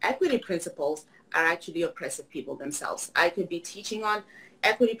these equity principles are actually oppressive people themselves. I could be teaching on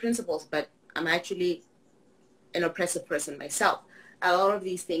equity principles, but I'm actually an oppressive person myself. A lot of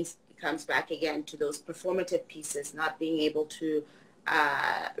these things comes back again to those performative pieces, not being able to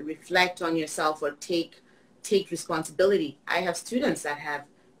reflect on yourself or take responsibility. I have students that have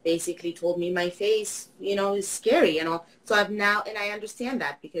basically told me my face, is scary, So I've now, and I understand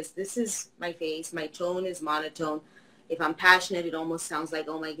that because this is my face, my tone is monotone. If I'm passionate, it almost sounds like,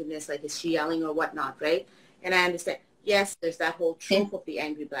 oh my goodness, like is she yelling or whatnot, right? And I understand, yes, there's that whole trope of the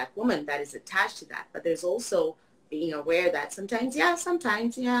angry Black woman that is attached to that, but there's also being aware that sometimes,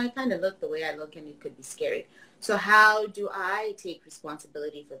 I kind of look the way I look and it could be scary. So how do I take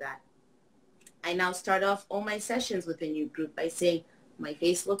responsibility for that? I now start off all my sessions with a new group by saying, my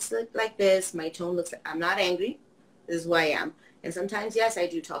face looks like this, my tone looks like, I'm not angry, this is who I am. And sometimes, yes, I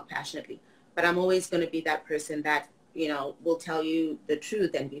do talk passionately, but I'm always going to be that person that, will tell you the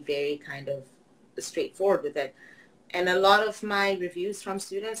truth and be very kind of straightforward with it. And a lot of my reviews from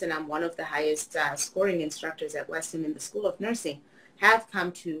students, and I'm one of the highest scoring instructors at Western in the School of Nursing, have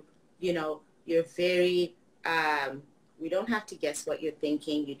come to, you're very, we don't have to guess what you're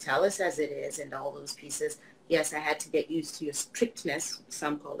thinking. You tell us as it is and all those pieces. Yes, I had to get used to your strictness.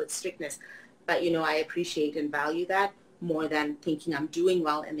 Some call it strictness. But, I appreciate and value that more than thinking I'm doing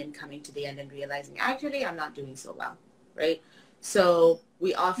well and then coming to the end and realizing, actually, I'm not doing so well, right? So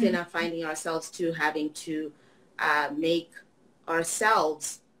we often are finding ourselves too having to make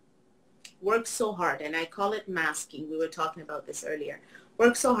ourselves work so hard, and I call it masking. We were talking about this earlier.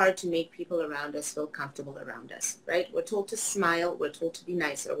 Work so hard to make people around us feel comfortable around us, right? We're told to smile, we're told to be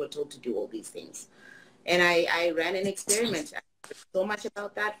nicer, we're told to do all these things. And I ran an experiment. I learned so much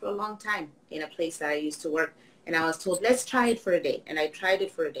about that for a long time in a place that I used to work. And I was told, let's try it for a day. And I tried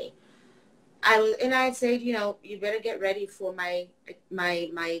it for a day. I said, you better get ready for my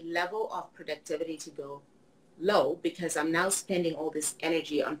level of productivity to go low because I'm now spending all this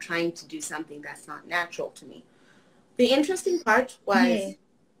energy on trying to do something that's not natural to me. The interesting part was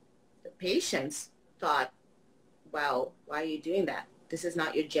the patients thought, well, why are you doing that? This is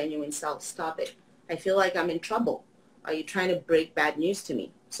not your genuine self. Stop it. I feel like I'm in trouble. Are you trying to break bad news to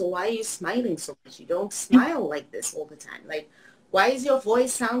me? So why are you smiling so much? You don't smile like this all the time. Like, why is your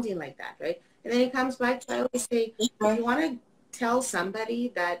voice sounding like that, right? And then it comes back to, I always say, if you want to tell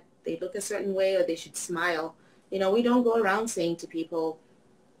somebody that they look a certain way or they should smile, we don't go around saying to people,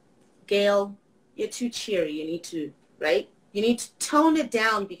 Gail, you're too cheery. You need to, right? You need to tone it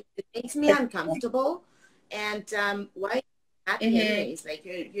down because it makes me uncomfortable. And why are you happy anyways? Like,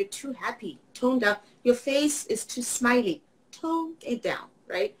 you're too happy. Tone down. Your face is too smiley. Tone it down,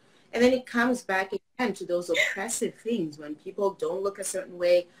 right? And then it comes back again to those oppressive things when people don't look a certain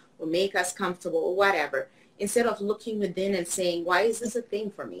way or make us comfortable or whatever. Instead of looking within and saying, why is this a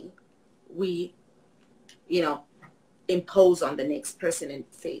thing for me? We, impose on the next person and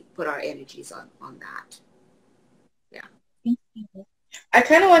put our energies on that. Yeah. I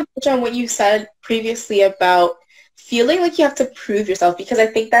kind of want to touch on what you said previously about feeling like you have to prove yourself, because I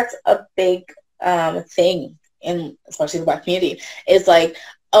think that's a big thing in especially the Black community. Is like,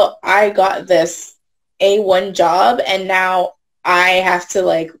 oh, I got this A1 job and now I have to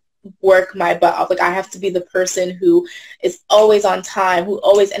like work my butt off. Like I have to be the person who is always on time, who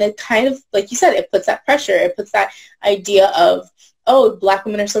always, and it kind of, like you said, it puts that pressure. It puts that idea of, oh, Black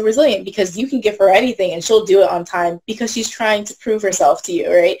women are so resilient because you can give her anything and she'll do it on time because she's trying to prove herself to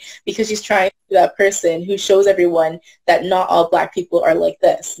you, right? Because she's trying to be that person who shows everyone that not all Black people are like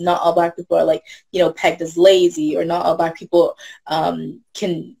this. Not all Black people are like, pegged as lazy, or not all Black people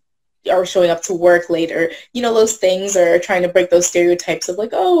are showing up to work late, or, those things, or trying to break those stereotypes of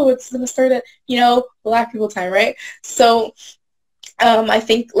like, oh, it's going to start at, Black people time, right? So I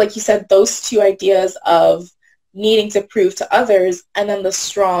think, like you said, those two ideas of needing to prove to others, and then the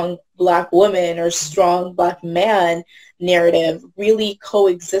strong Black woman or strong Black man narrative really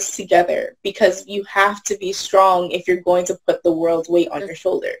coexist together, because you have to be strong if you're going to put the world's weight on your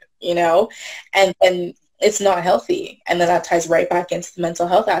shoulder, and it's not healthy. And then that ties right back into the mental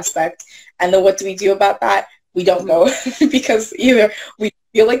health aspect. And then what do we do about that? We don't know, because either we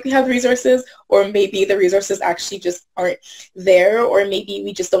feel like we have resources, or maybe the resources actually just aren't there, or maybe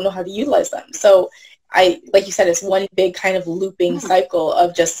we just don't know how to utilize them. So like you said, it's one big kind of looping cycle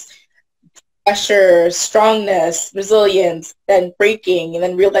of just pressure, strongness, resilience, then breaking, and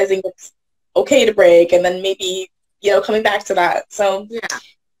then realizing it's okay to break, and then maybe, coming back to that. So yeah,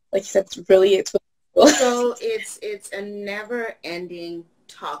 like you said, it's so it's a never-ending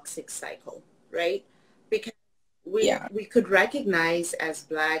toxic cycle, right? Because we could recognize as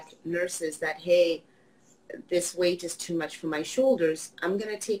Black nurses that, hey, this weight is too much for my shoulders. I'm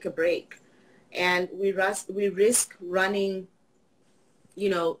going to take a break. And we risk running,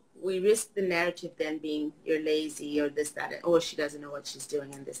 we risk the narrative then being you're lazy, or this, that, or she doesn't know what she's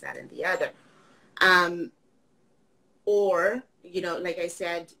doing, and this, that, and the other. Or, like I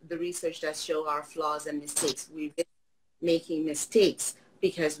said, the research does show our flaws and mistakes. We risk making mistakes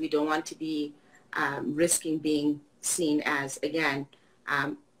because we don't want to be risking being seen as, again,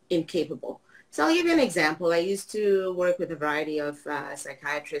 incapable. So I'll give you an example. I used to work with a variety of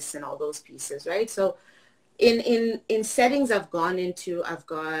psychiatrists and all those pieces, right? So in settings I've gotten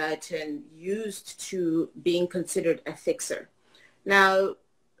used to being considered a fixer. Now,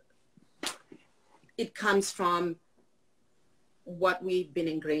 it comes from what we've been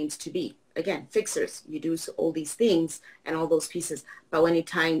ingrained to be. Again, fixers, you do all these things and all those pieces. But when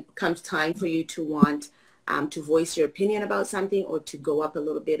comes time for you to want to voice your opinion about something, or to go up a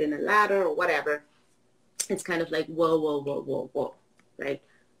little bit in a ladder or whatever, it's kind of like, whoa, whoa, whoa, whoa, whoa, right?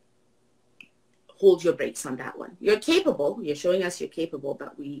 Hold your brakes on that one. You're capable. You're showing us you're capable,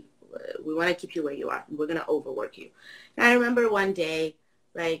 but we want to keep you where you are. We're going to overwork you. And I remember one day,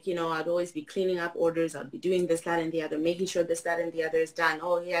 like, I'd always be cleaning up orders. I'd be doing this, that, and the other, making sure this, that, and the other is done.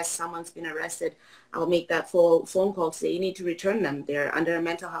 Oh, yes, someone's been arrested. I'll make that phone call to say, you need to return them. They're under a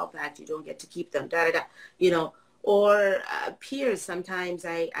mental health act. You don't get to keep them, Or peers. Sometimes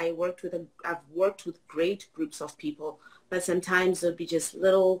I've worked with great groups of people, but sometimes there'll be just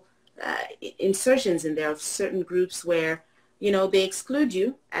little insertions in there of certain groups where, they exclude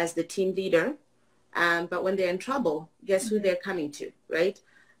you as the team leader. But when they're in trouble, guess who they're coming to, right?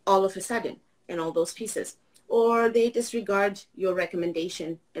 All of a sudden, and all those pieces. Or they disregard your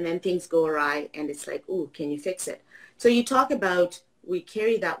recommendation, and then things go awry, and it's like, ooh, can you fix it? So you talk about, we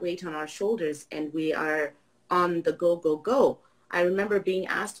carry that weight on our shoulders, and we are on the go, go, go. I remember being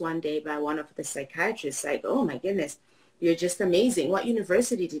asked one day by one of the psychiatrists, like, oh my goodness, you're just amazing. What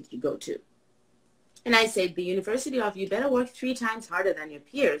university did you go to? And I said, the university of, you better work 3 times harder than your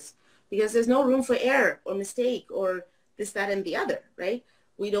peers, because there's no room for error or mistake or this, that, and the other, right?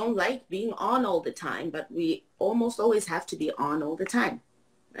 We don't like being on all the time, but we almost always have to be on all the time,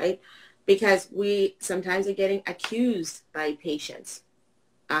 right? Because we sometimes are getting accused by patients.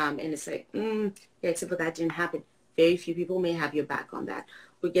 And it's like, yeah, except for that didn't happen. Very few people may have your back on that.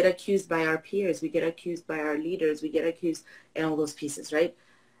 We get accused by our peers. We get accused by our leaders. We get accused in all those pieces, right?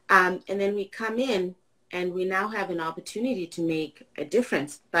 And then we come in and we now have an opportunity to make a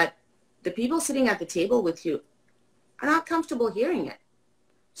difference. But the people sitting at the table with you are not comfortable hearing it.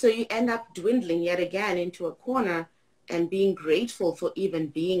 So you end up dwindling yet again into a corner and being grateful for even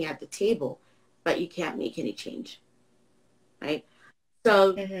being at the table, but you can't make any change, right?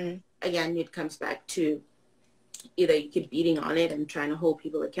 So again, it comes back to either you keep beating on it and trying to hold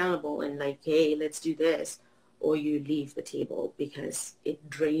people accountable and like, hey, let's do this, or you leave the table because it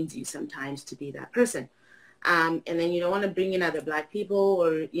drains you sometimes to be that person. And then you don't want to bring in other Black people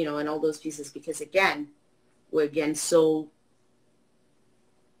or, and all those pieces because, again, we're so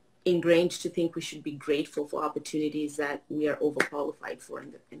ingrained to think we should be grateful for opportunities that we are overqualified for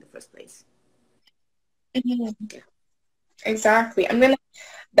in the first place. Yeah. Exactly.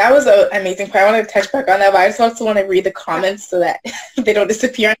 That was an amazing part. I want to touch back on that, but I just also want to read the comments so that they don't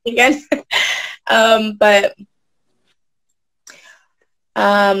disappear again. But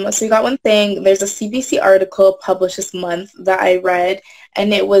So we got one thing. There's a CBC article published this month that I read,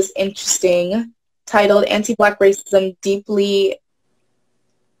 and it was interesting, titled "Anti-Black Racism Deeply,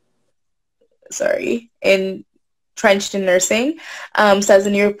 Entrenched in Nursing." Says a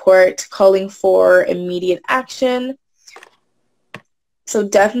new report calling for immediate action. So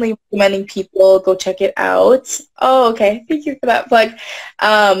definitely recommending people go check it out. Oh, okay. Thank you for that plug.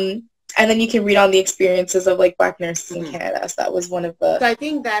 And then you can read on the experiences of like Black nurses in Canada. So that was one of the. So I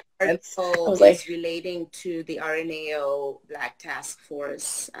think that article is like, relating to the RNAO Black Task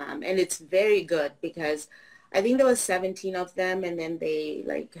Force, and it's very good because I think there was 17 of them, and then they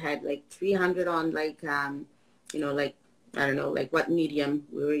like had like 300 on like like I don't know like what medium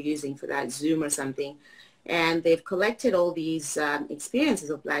we were using for that, Zoom or something, and they've collected all these experiences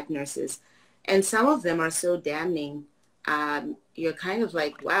of Black nurses, and some of them are so damning. You're kind of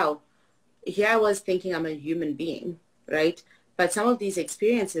like, wow. Here I was thinking I'm a human being, right? But some of these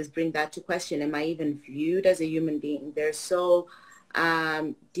experiences bring that to question. Am I even viewed as a human being? They're so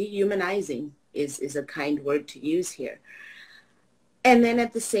dehumanizing is a kind word to use here. And then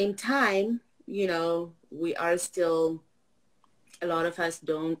at the same time, we are still, a lot of us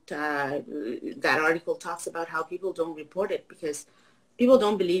don't, that article talks about how people don't report it because people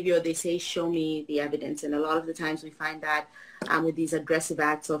don't believe you, or they say, show me the evidence. And a lot of the times we find that with these aggressive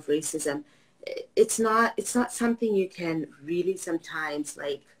acts of racism, it's not something you can really sometimes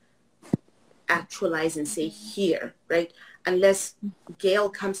like actualize and say here, right? Unless Gail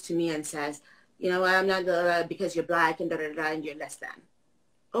comes to me and says, I'm not because you're Black and and you're less than.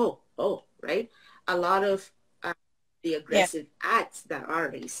 Oh, right? A lot of the aggressive acts that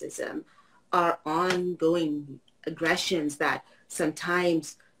are racism are ongoing aggressions that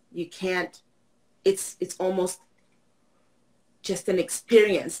sometimes you can't, it's almost just an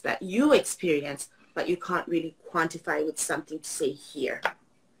experience that you experience, but you can't really quantify with something to say here,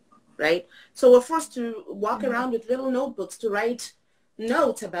 right? So we're forced to walk around with little notebooks to write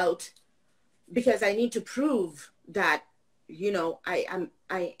notes about, because I need to prove that,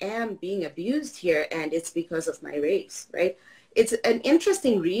 I am being abused here, and it's because of my race, right? It's an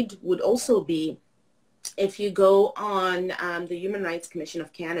interesting read would also be if you go on the Human Rights Commission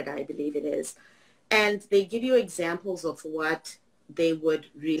of Canada, I believe it is, and they give you examples of what they would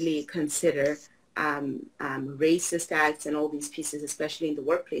really consider racist acts and all these pieces, especially in the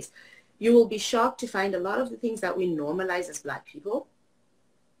workplace. You will be shocked to find a lot of the things that we normalize as Black people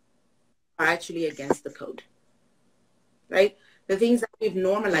are actually against the code, right? The things that we've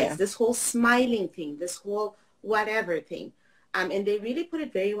normalized, this whole smiling thing, this whole whatever thing. And they really put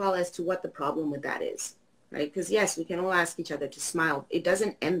it very well as to what the problem with that is, right? Because yes, we can all ask each other to smile. It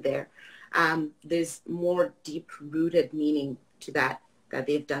doesn't end there. There's more deep-rooted meaning to that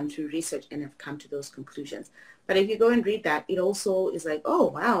they've done through research and have come to those conclusions. But if you go and read that, it also is like, oh,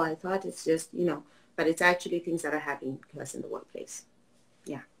 wow, I thought it's just, but it's actually things that are happening to us in the workplace.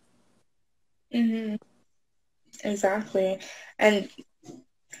 Yeah. Mm-hmm. Exactly. And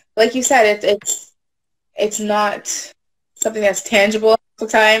like you said, it's not something that's tangible all the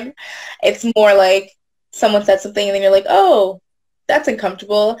time. It's more like someone said something and then you're like, oh, that's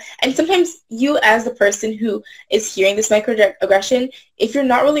uncomfortable. And sometimes you as the person who is hearing this microaggression, if you're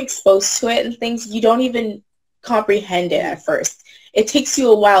not really exposed to it and things, you don't even comprehend it at first. It takes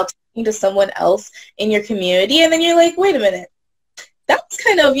you a while talking to someone else in your community, and then you're like, wait a minute. That was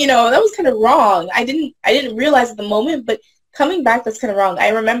kind of, that was kind of wrong. I didn't realize at the moment, but coming back, that's kind of wrong. I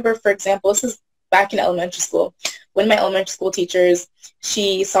remember, for example, this is back in elementary school. One of my elementary school teachers,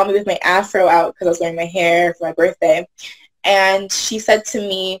 she saw me with my afro out because I was wearing my hair for my birthday. And she said to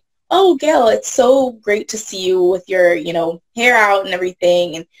me, oh, Gail, it's so great to see you with your, hair out and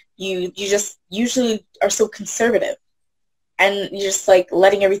everything. And you just usually are so conservative. And you're just like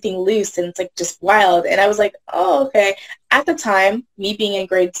letting everything loose, and it's like just wild. And I was like, oh, okay. At the time, me being in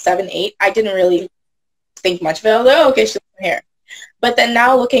grade 7, 8, I didn't really think much of it. I was like, oh, okay, she has hair. But then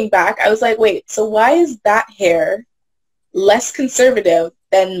now looking back, I was like, wait, so why is that hair less conservative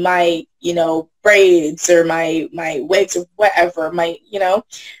than my, braids or my wigs or whatever,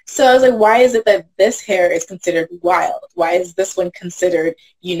 So I was like, why is it that this hair is considered wild? Why is this one considered,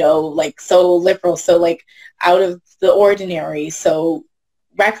 like so liberal, so like out of the ordinary, so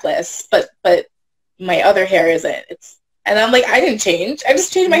reckless, but my other hair isn't? And I'm like, I didn't change. I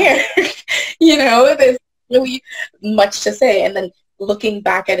just changed my hair. There's really much to say. And then looking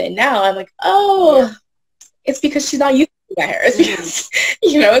back at it now, I'm like, oh, it's because she's not used to that hair. It's because,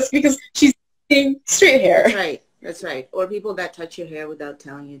 it's because she's getting straight hair. That's right. Or people that touch your hair without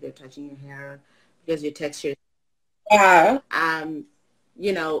telling you they're touching your hair because your texture. Yeah.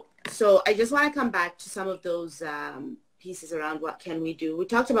 So I just want to come back to some of those pieces around what can we do. We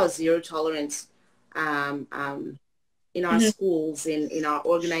talked about zero tolerance in our Mm-hmm. schools, in our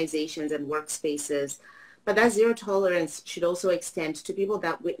organizations and workspaces. But that zero tolerance should also extend to people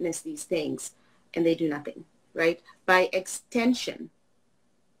that witness these things and they do nothing, right? By extension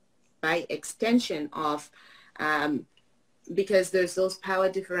of, because there's those power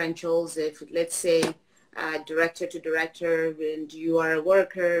differentials. If, let's say, director to director, and you are a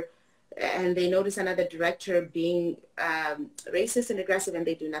worker, and they notice another director being racist and aggressive, and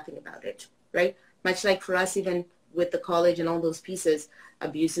they do nothing about it, right? Much like for us, even with the college and all those pieces,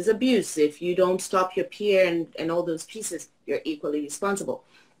 abuse is abuse. If you don't stop your peer and all those pieces, you're equally responsible.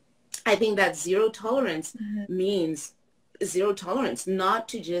 I think that zero tolerance means zero tolerance, not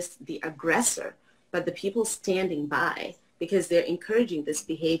to just the aggressor, but the people standing by, because they're encouraging this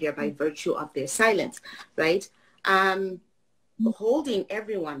behavior by virtue of their silence, right? Holding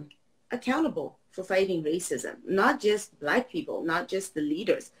everyone accountable for fighting racism, not just Black people, not just the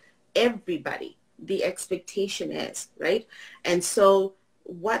leaders, everybody. The expectation is, right? And so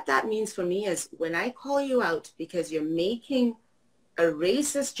what that means for me is, when I call you out because you're making a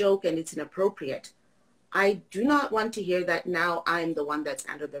racist joke and it's inappropriate, I do not want to hear that now I'm the one that's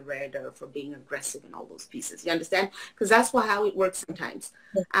under the radar for being aggressive and all those pieces. You understand? Because that's how it works sometimes.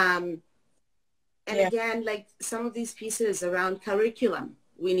 And again, like some of these pieces around curriculum,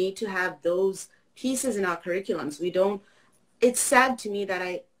 we need to have those pieces in our curriculums. It's sad to me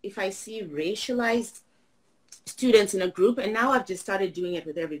that if I see racialized students in a group, and now I've just started doing it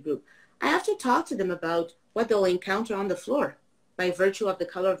with every group, I have to talk to them about what they'll encounter on the floor by virtue of the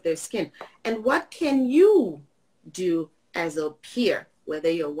color of their skin. And what can you do as a peer,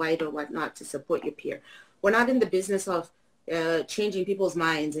 whether you're white or whatnot, to support your peer? We're not in the business of changing people's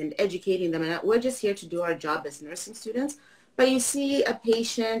minds and educating them. And we're just here to do our job as nursing students. But you see a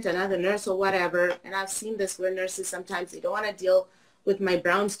patient, another nurse or whatever, and I've seen this where nurses sometimes, they don't want to deal with my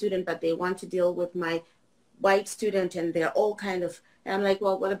brown student, but they want to deal with my white student, and they're all kind of, and I'm like,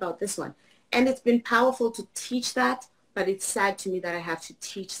 well, what about this one? And it's been powerful to teach that, but it's sad to me that I have to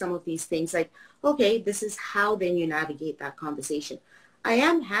teach some of these things. Like, okay, this is how then you navigate that conversation. I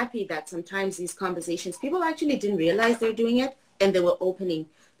am happy that sometimes these conversations, people actually didn't realize they're doing it, and they were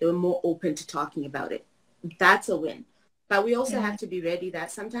more open to talking about it. That's a win. But we also have to be ready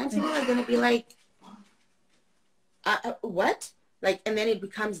that sometimes people are going to be like, what? Like, and then it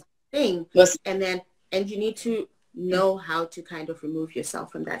becomes a thing. Yes. And you need to know how to kind of remove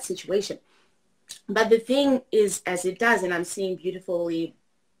yourself from that situation. But the thing is, as it does, and I'm seeing beautifully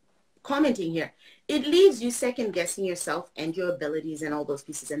commenting here, it leaves you second guessing yourself and your abilities and all those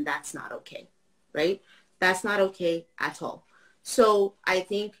pieces. And that's not okay, right? That's not okay at all. So I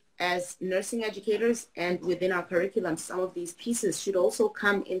think as nursing educators and within our curriculum, some of these pieces should also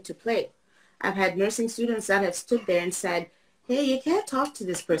come into play. I've had nursing students that have stood there and said, hey, you can't talk to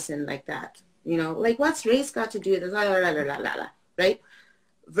this person like that. You know, like, what's race got to do with this? La, la, la, la, la, la, right?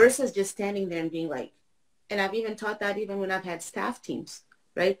 Versus just standing there and being like, and I've even taught that even when I've had staff teams,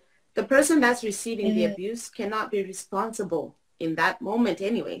 right? The person that's receiving the abuse cannot be responsible in that moment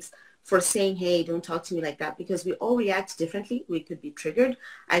anyways for saying, hey, don't talk to me like that, because we all react differently. We could be triggered.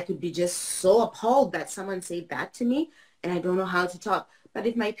 I could be just so appalled that someone said that to me and I don't know how to talk. But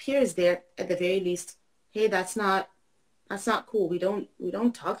if my peer is there, at the very least, hey, that's not cool. We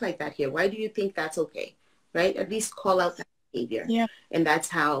don't talk like that here. Why do you think that's okay? Right? At least call out that behavior. Yeah. And that's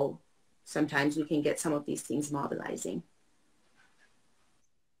how sometimes we can get some of these things mobilizing.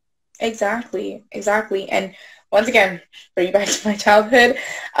 Exactly. And once again, bring you back to my childhood,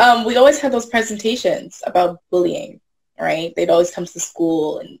 we always had those presentations about bullying, right? They'd always come to the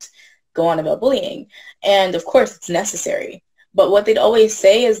school and go on about bullying. And of course, it's necessary. But what they'd always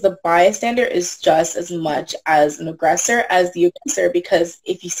say is the bystander is just as much as an aggressor as the aggressor, because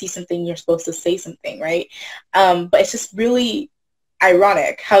if you see something, you're supposed to say something, right? But it's just really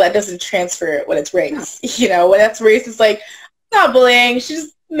ironic how that doesn't transfer when it's race. You know, when that's race, it's like, not bullying, she's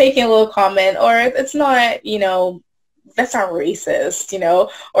just making a little comment, or it's not, you know, that's not racist, you know,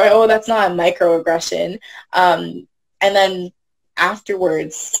 or, oh, that's not a microaggression. And then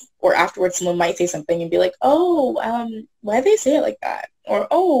afterwards someone might say something and be like, oh, why did they say it like that? Or,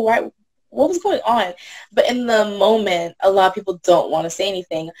 oh, why, what was going on? But in the moment, a lot of people don't want to say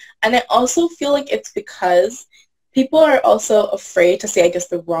anything. And I also feel like it's because people are also afraid to say, I guess,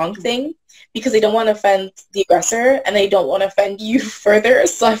 the wrong thing, because they don't want to offend the aggressor and they don't want to offend you further.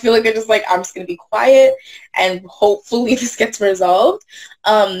 So I feel like they're just like, I'm just going to be quiet and hopefully this gets resolved.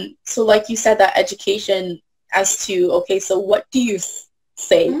 So like you said, that education as to, okay, so what do you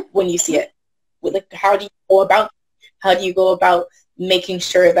say when you see it? Like, how do you go about making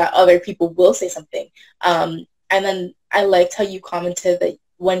sure that other people will say something? And then I liked how you commented that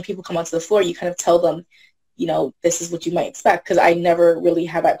when people come onto the floor, you kind of tell them, you know, this is what you might expect, because I never really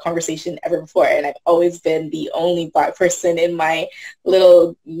had that conversation ever before, and I've always been the only Black person in my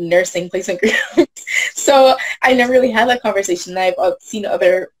little nursing placement group. So I never really had that conversation. I've seen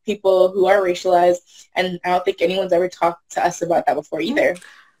other people who are racialized, and I don't think anyone's ever talked to us about that before either.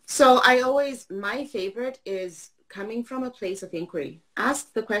 So my favorite is coming from a place of inquiry.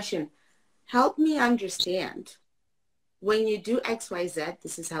 Ask the question, help me understand. When you do X, Y, Z,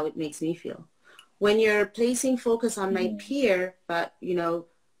 this is how it makes me feel. When you're placing focus on my peer, but, you know,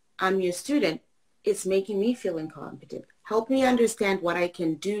 I'm your student, it's making me feel incompetent. Help me understand what I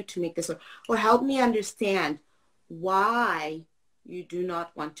can do to make this work. Or help me understand why you do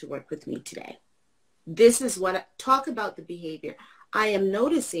not want to work with me today. This is talk about the behavior. I am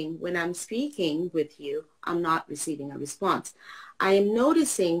noticing when I'm speaking with you, I'm not receiving a response. I am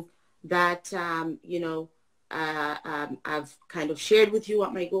noticing that, you know, I've kind of shared with you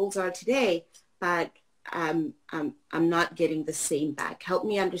what my goals are today, but I'm not getting the same back. Help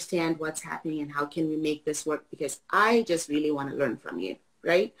me understand what's happening and how can we make this work, because I just really want to learn from you,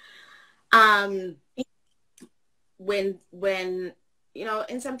 right? When you know,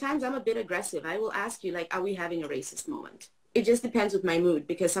 and sometimes I'm a bit aggressive. I will ask you, like, are we having a racist moment? It just depends with my mood,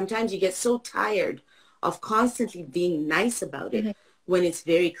 because sometimes you get so tired of constantly being nice about it when it's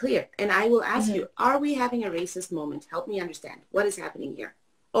very clear. And I will ask you, are we having a racist moment? Help me understand. What is happening here?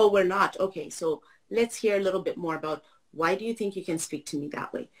 Oh, we're not. Okay, so let's hear a little bit more about why do you think you can speak to me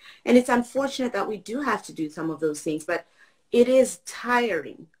that way? And it's unfortunate that we do have to do some of those things, but it is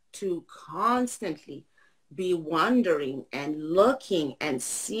tiring to constantly be wondering and looking and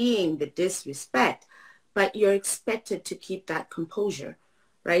seeing the disrespect, but you're expected to keep that composure,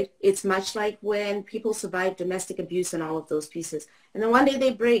 right? It's much like when people survive domestic abuse and all of those pieces, and then one day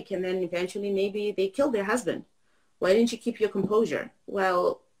they break, and then eventually maybe they kill their husband. Why didn't you keep your composure?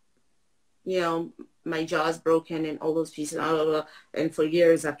 Well, you know, my jaw's broken and all those pieces, blah, blah, blah. And for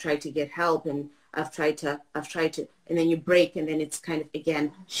years I've tried to get help, and I've tried to, and then you break, and then it's kind of,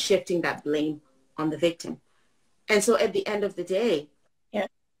 again, shifting that blame on the victim. And so at the end of the day,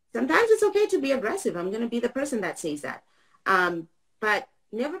 sometimes it's okay to be aggressive. I'm going to be the person that says that. But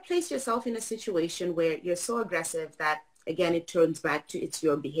never place yourself in a situation where you're so aggressive that, again, it turns back to it's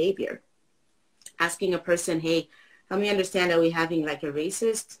your behavior. Asking a person, hey, help me understand, are we having like a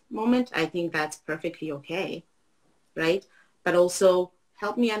racist moment? I think that's perfectly okay, right? But also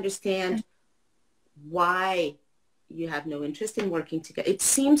help me understand why you have no interest in working together. It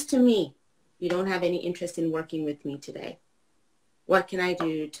seems to me you don't have any interest in working with me today. What can I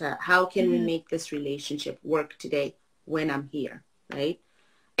do how can we make this relationship work today when I'm here, right?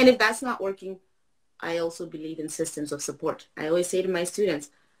 And if that's not working, I also believe in systems of support. I always say to my students,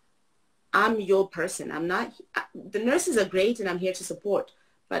 I'm your person. The nurses are great and I'm here to support,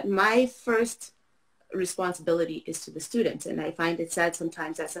 but my first responsibility is to the students. And I find it sad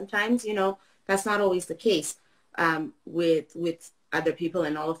sometimes that you know, that's not always the case with other people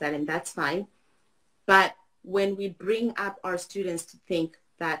and all of that, and that's fine. But when we bring up our students to think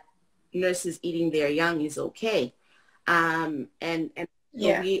that nurses eating their young is okay,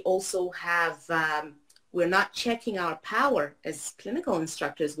 we also have, we're not checking our power as clinical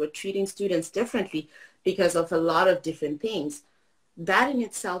instructors. We're treating students differently because of a lot of different things. That in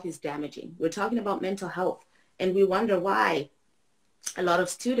itself is damaging. We're talking about mental health, and we wonder why a lot of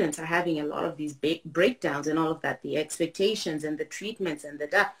students are having a lot of these breakdowns and all of that, the expectations and the treatments and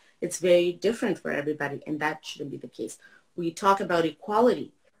it's very different for everybody, and that shouldn't be the case. We talk about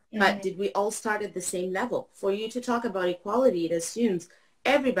equality, but did we all start at the same level? For you to talk about equality, it assumes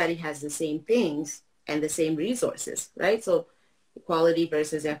everybody has the same things and the same resources, right? So equality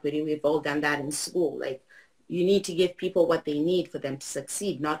versus equity, we've all done that in school. Like, you need to give people what they need for them to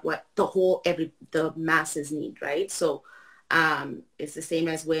succeed, not what the masses need, right? So it's the same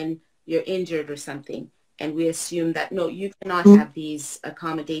as when you're injured or something, and we assume that, no, you cannot have these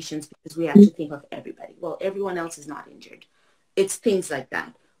accommodations because we have to think of everybody. Well, everyone else is not injured. It's things like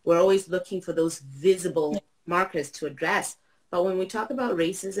that. We're always looking for those visible markers to address. But when we talk about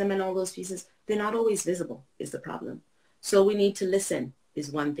racism and all those pieces, they're not always visible is the problem. So we need to listen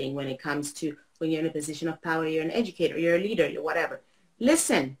is one thing when it comes to when you're in a position of power, you're an educator, you're a leader, you're whatever.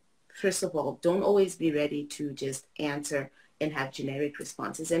 Listen, first of all. Don't always be ready to just answer and have generic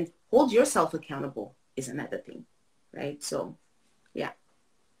responses, and hold yourself accountable is another thing, right? So, yeah.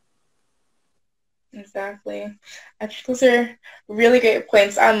 Exactly. Actually, those are really great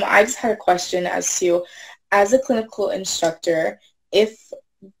points. I just had a question as to, as a clinical instructor, if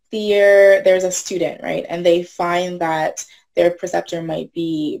there's a student, right, and they find that their preceptor might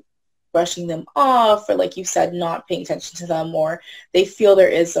be brushing them off, or like you said, not paying attention to them, or they feel there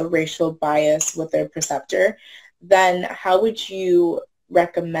is a racial bias with their preceptor, then how would you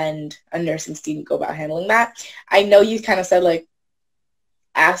recommend a nursing student go about handling that? I know you kind of said like,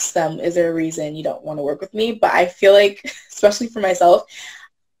 ask them, is there a reason you don't want to work with me? But I feel like, especially for myself,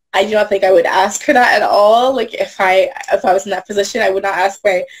 I do not think I would ask her that at all. Like if I was in that position, I would not ask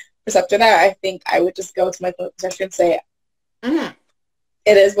my preceptor that. I think I would just go to my clinical preceptor and say,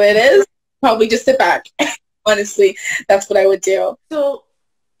 it is what it is. Probably just sit back. Honestly, that's what I would do. So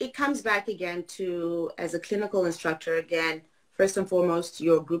it comes back again to, as a clinical instructor, again, first and foremost,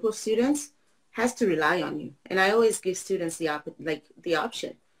 your group of students has to rely on you. And I always give students the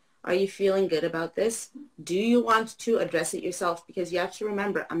option. Are you feeling good about this? Do you want to address it yourself? Because you have to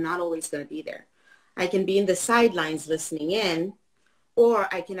remember, I'm not always going to be there. I can be in the sidelines listening in, or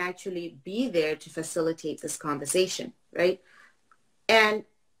I can actually be there to facilitate this conversation, right? And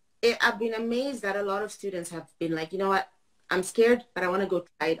I've been amazed that a lot of students have been like, you know what, I'm scared, but I want to go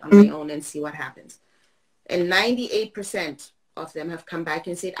try it on my own and see what happens. And 98% of them have come back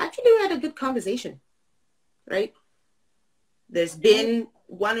and said, actually, we had a good conversation, right? There's been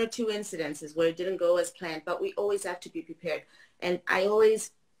one or two incidences where it didn't go as planned, but we always have to be prepared. And I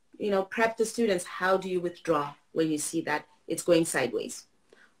always, prep the students, how do you withdraw when you see that it's going sideways?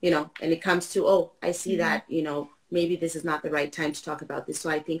 And it comes to, oh, I see that, maybe this is not the right time to talk about this, so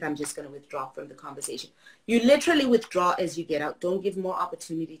I think I'm just going to withdraw from the conversation. You literally withdraw as you get out. Don't give more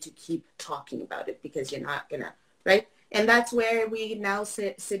opportunity to keep talking about it, because you're not going to, right? And that's where we now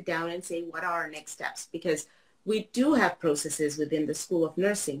sit down and say, what are our next steps? Because we do have processes within the School of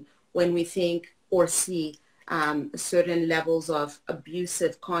Nursing when we think or see certain levels of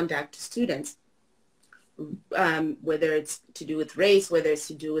abusive conduct to students, whether it's to do with race, whether it's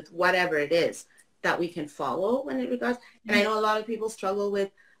to do with whatever it is, that we can follow when it regards. And I know a lot of people struggle with,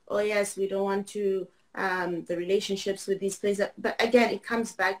 oh yes, we don't want to, the relationships with these places. But again, it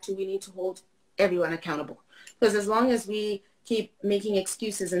comes back to, we need to hold everyone accountable. Because as long as we keep making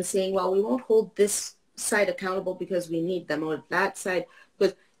excuses and saying, well, we won't hold this side accountable because we need them, or that side,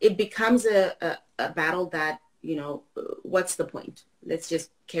 but it becomes a battle that, what's the point? Let's just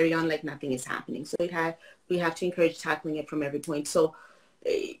carry on like nothing is happening. So we have to encourage tackling it from every point. So,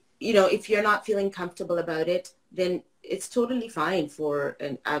 if you're not feeling comfortable about it, then it's totally fine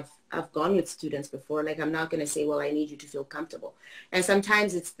and I've gone with students before, like, I'm not going to say, well, I need you to feel comfortable. And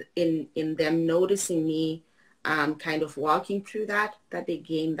sometimes it's in them noticing me kind of walking through that they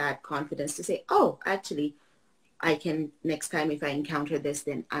gain that confidence to say, oh, actually, I can, next time if I encounter this,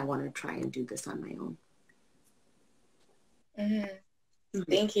 then I want to try and do this on my own.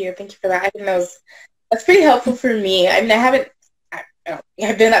 Thank you for that. I think that's pretty helpful for me. I mean, I don't think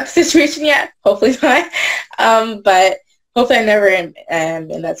I've been in that situation yet. Hopefully not. But hopefully I never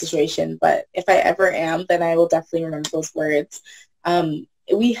am in that situation. But if I ever am, then I will definitely remember those words.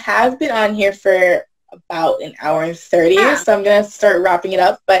 We have been on here for about an hour and 30, so I'm gonna start wrapping it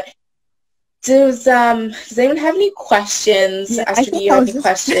up. But does anyone have any questions? Yeah, Esther, do you have any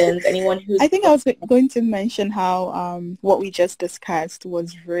questions? Anyone who's... I think I was going to mention how what we just discussed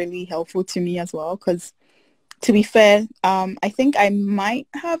was really helpful to me as well, because to be fair, I think I might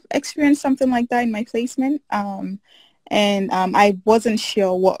have experienced something like that in my placement, and I wasn't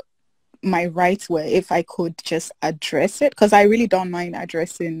sure what my rights were, if I could just address it, because I really don't mind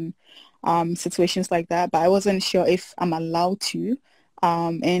addressing situations like that, but I wasn't sure if I'm allowed to.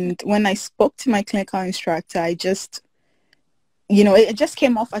 And when I spoke to my clinical instructor, I just, it just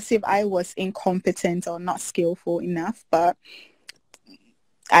came off as if I was incompetent or not skillful enough. But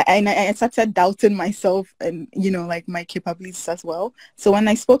I started doubting myself and, like my capabilities as well. So when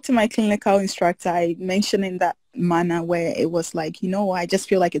I spoke to my clinical instructor, I mentioned in that manner where it was like, I just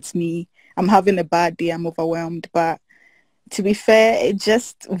feel like it's me. I'm having a bad day. I'm overwhelmed. But to be fair, it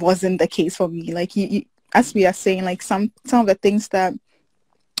just wasn't the case for me. Like, you as we are saying, like some of the things that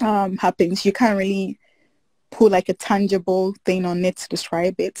happens, you can't really put like a tangible thing on it to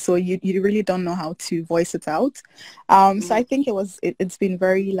describe it, so you really don't know how to voice it out. So I think it's been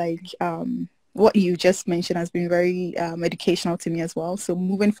very like what you just mentioned has been very educational to me as well. So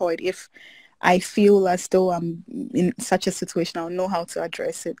moving forward, if I feel as though I'm in such a situation, I'll know how to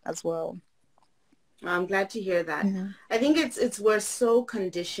address it as well. I'm glad to hear that. Yeah. I think we're so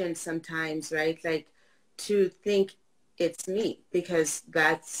conditioned sometimes, right? Like, to think it's me, because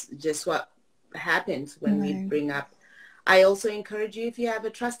that's just what happens when we bring up. I also encourage you, if you have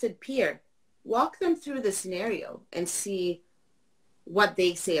a trusted peer, walk them through the scenario and see what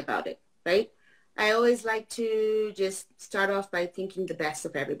they say about it, right? I always like to just start off by thinking the best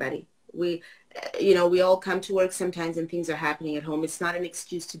of everybody. We all come to work sometimes and things are happening at home. It's not an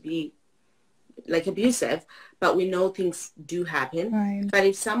excuse to be like abusive, but we know things do happen. Right. But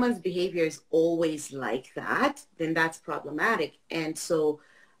if someone's behavior is always like that, then that's problematic. And so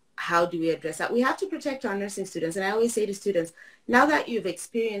how do we address that? We have to protect our nursing students. And I always say to students, now that you've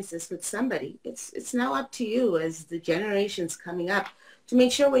experienced this with somebody, it's now up to you as the generations coming up to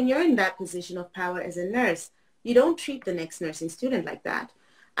make sure when you're in that position of power as a nurse, you don't treat the next nursing student like that.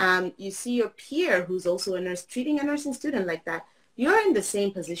 You see your peer who's also a nurse treating a nursing student like that. You're in the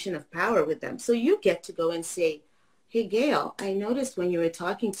same position of power with them. So you get to go and say, hey, Gail, I noticed when you were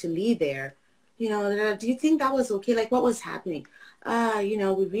talking to Lee there, you know, do you think that was okay? Like, what was happening? You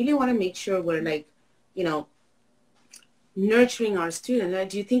know, we really want to make sure we're like, you know, nurturing our student.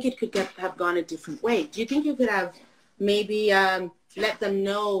 Do you think it could have gone a different way? Do you think you could have maybe let them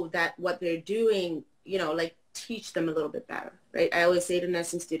know that what they're doing, you know, like teach them a little bit better, right? I always say to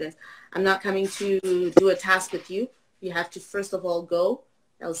nursing students, I'm not coming to do a task with you. You have to first of all go,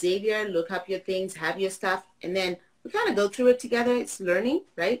 Xavier, look up your things, have your stuff, and then we kind of go through it together. It's learning,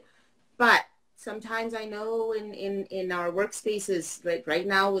 right? But sometimes I know in our workspaces, right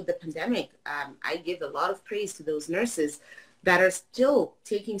now with the pandemic, I give a lot of praise to those nurses that are still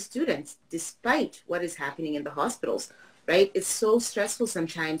taking students despite what is happening in the hospitals, right? It's so stressful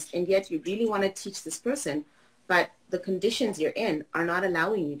sometimes, and yet you really want to teach this person, but the conditions you're in are not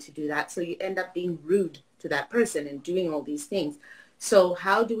allowing you to do that. So you end up being rude to that person and doing all these things. So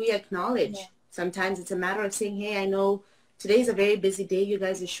how do we acknowledge? Yeah. Sometimes it's a matter of saying, hey, I know today's a very busy day. You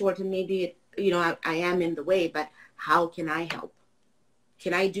guys are short and maybe, you know, I am in the way, but how can I help?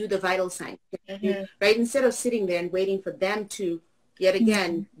 Can I do the vital sign? Right? Instead of sitting there and waiting for them to, yet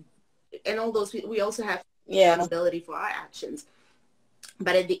again, and all those, we also have accountability for our actions.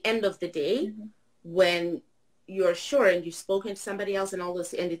 But at the end of the day, when you're sure and you've spoken to somebody else and all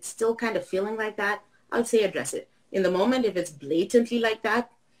this, and it's still kind of feeling like that, I would say address it. In the moment, if it's blatantly like that,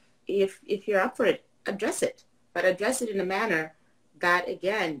 if you're up for it, address it. But address it in a manner that,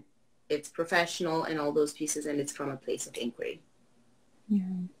 again, it's professional and all those pieces, and it's from a place of inquiry. Yeah.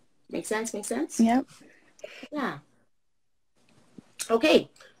 Make sense? Make sense? Yep. Yeah. Okay.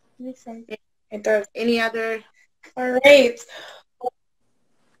 Makes sense. It does. Any other? All right.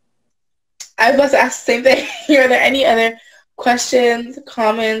 I was about to ask the same thing. Are there any other questions,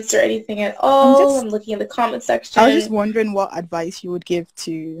 comments, or anything at all? I'm looking at the comment section. I was just wondering what advice you would give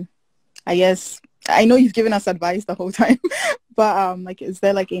to, I guess, I know you've given us advice the whole time, but like, is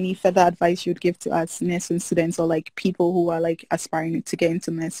there like any further advice you'd give to us nursing students or like people who are like aspiring to get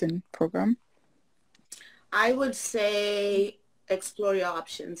into nursing program? I would say explore your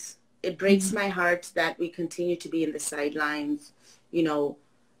options. It breaks my heart that we continue to be in the sidelines, you know,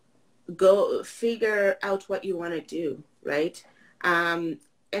 go figure out what you want to do, right? And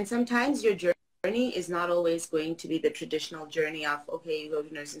sometimes your journey is not always going to be the traditional journey of, okay, you go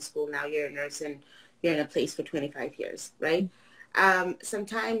to nursing school, now you're a nurse and you're in a place for 25 years, right?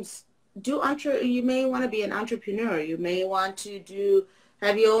 Sometimes you may want to be an entrepreneur. You may want to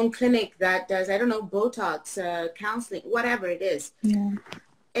have your own clinic that does, I don't know, Botox, counseling, whatever it is. Yeah.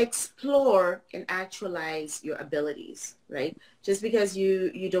 Explore and actualize your abilities, right? Just because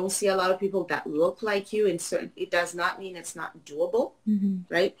you don't see a lot of people that look like you, it does not mean it's not doable,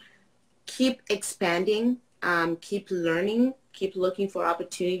 right? Keep expanding, keep learning, keep looking for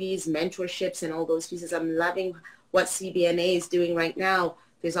opportunities, mentorships, and all those pieces. I'm loving what CBNA is doing right now.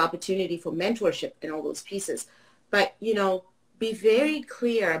 There's opportunity for mentorship and all those pieces. But, you know, be very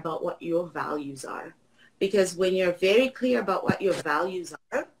clear about what your values are. Because when you're very clear about what your values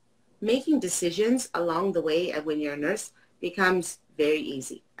are, making decisions along the way when you're a nurse becomes very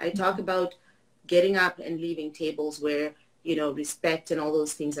easy. I talk about getting up and leaving tables where, you know, respect and all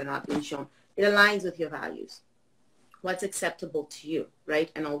those things are not being shown. It aligns with your values. What's acceptable to you,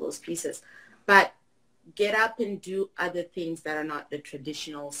 right? And all those pieces. But get up and do other things that are not the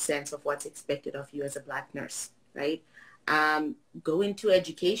traditional sense of what's expected of you as a Black nurse, right? Go into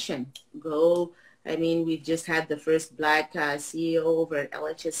education. We've just had the first Black CEO over at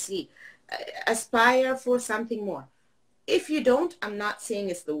LHSC. Aspire for something more. If you don't, I'm not saying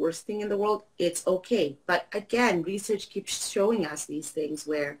it's the worst thing in the world. It's okay. But again, research keeps showing us these things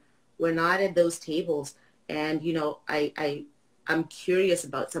where we're not at those tables. And, you know, I'm curious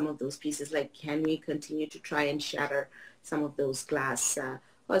about some of those pieces. Like, can we continue to try and shatter some of those glass?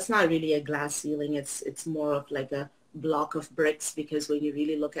 Well, it's not really a glass ceiling. It's more of like a block of bricks, because when you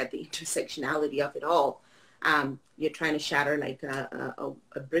really look at the intersectionality of it all, you're trying to shatter like a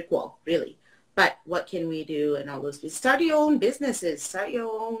brick wall, really. But what can we do and all those? Start your own businesses, start your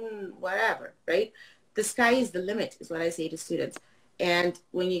own whatever, right? The sky is the limit is what I say to students. And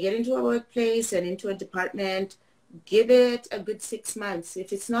when you get into a workplace and into a department, give it a good 6 months.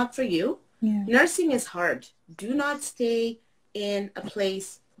 If it's not for you, Yeah. Nursing is hard. Do not stay in a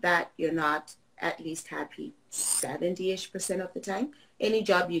place that you're not at least happy 70-ish% of the time. Any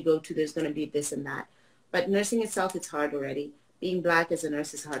job you go to, there's going to be this and that. But nursing itself, it's hard already. Being black as a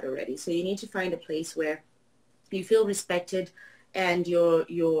nurse is hard already. So you need to find a place where you feel respected and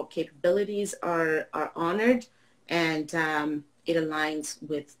your capabilities are honored, and it aligns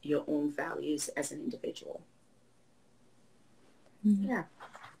with your own values as an individual. Mm-hmm. Yeah.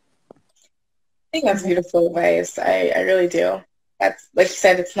 I think that's beautiful advice. I really do. That's, like you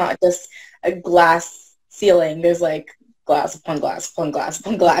said, it's not just a glass ceiling. There's like glass upon glass upon glass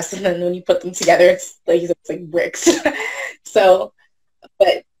upon glass, and then when you put them together, it's like bricks. So,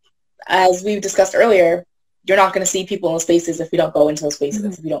 but as we've discussed earlier, you're not going to see people in those spaces if we don't go into those spaces,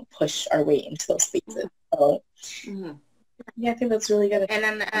 if we don't push our way into those spaces. So, yeah, I think that's really good.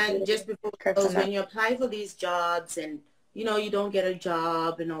 And just before we close, when you apply for these jobs and, you know, you don't get a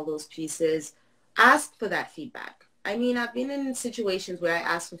job and all those pieces, ask for that feedback. I mean, I've been in situations where I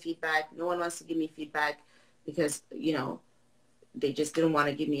ask for feedback. No one wants to give me feedback because, you know, they just didn't want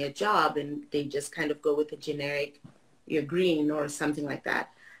to give me a job, and they just kind of go with the generic, you're green or something like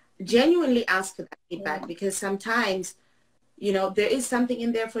that. Genuinely ask for that feedback, because sometimes, you know, there is something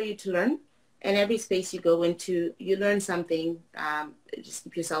in there for you to learn. And every space you go into, you learn something. Just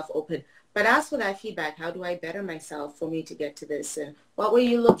keep yourself open. But ask for that feedback. How do I better myself for me to get to this? And what were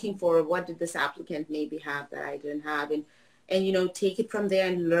you looking for? What did this applicant maybe have that I didn't have? And you know, take it from there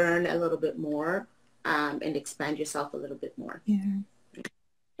and learn a little bit more, and expand yourself a little bit more. Yeah.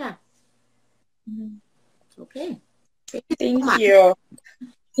 Yeah. Okay. Thank you.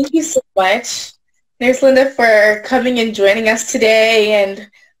 Thank you so much. Thanks, Linda, for coming and joining us today. And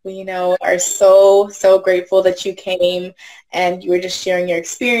we, you know, are so grateful that you came and you were just sharing your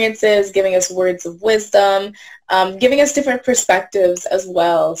experiences, giving us words of wisdom, giving us different perspectives as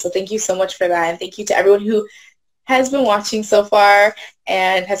well. So thank you so much for that. And thank you to everyone who has been watching so far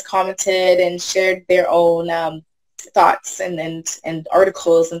and has commented and shared their own thoughts and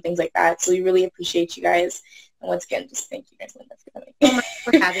articles and things like that. So we really appreciate you guys. And once again, just thank you guys, Linda, for coming. So much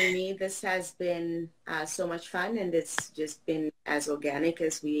for having me. This has been so much fun, and it's just been as organic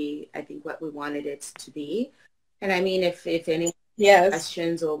as I think what we wanted it to be. And I mean, if anyone has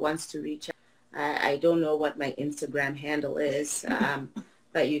questions or wants to reach out, I don't know what my Instagram handle is,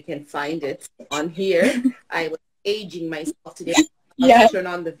 but you can find it on here. I was aging myself today. I'll turn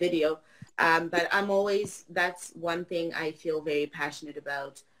on the video. But that's one thing I feel very passionate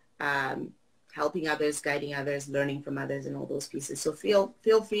about. Helping others, guiding others, learning from others, and all those pieces. So feel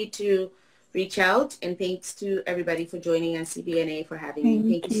free to reach out, and thanks to everybody for joining us, CBNA, for having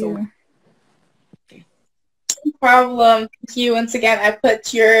me. Thank you so much. Okay. No problem. Thank you once again. I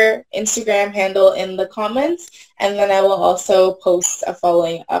put your Instagram handle in the comments, and then I will also post a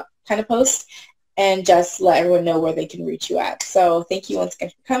following up kind of post and just let everyone know where they can reach you at. So thank you once again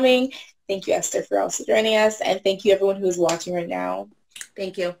for coming. Thank you, Esther, for also joining us, and thank you everyone who is watching right now.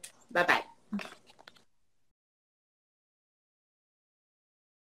 Thank you. Bye-bye.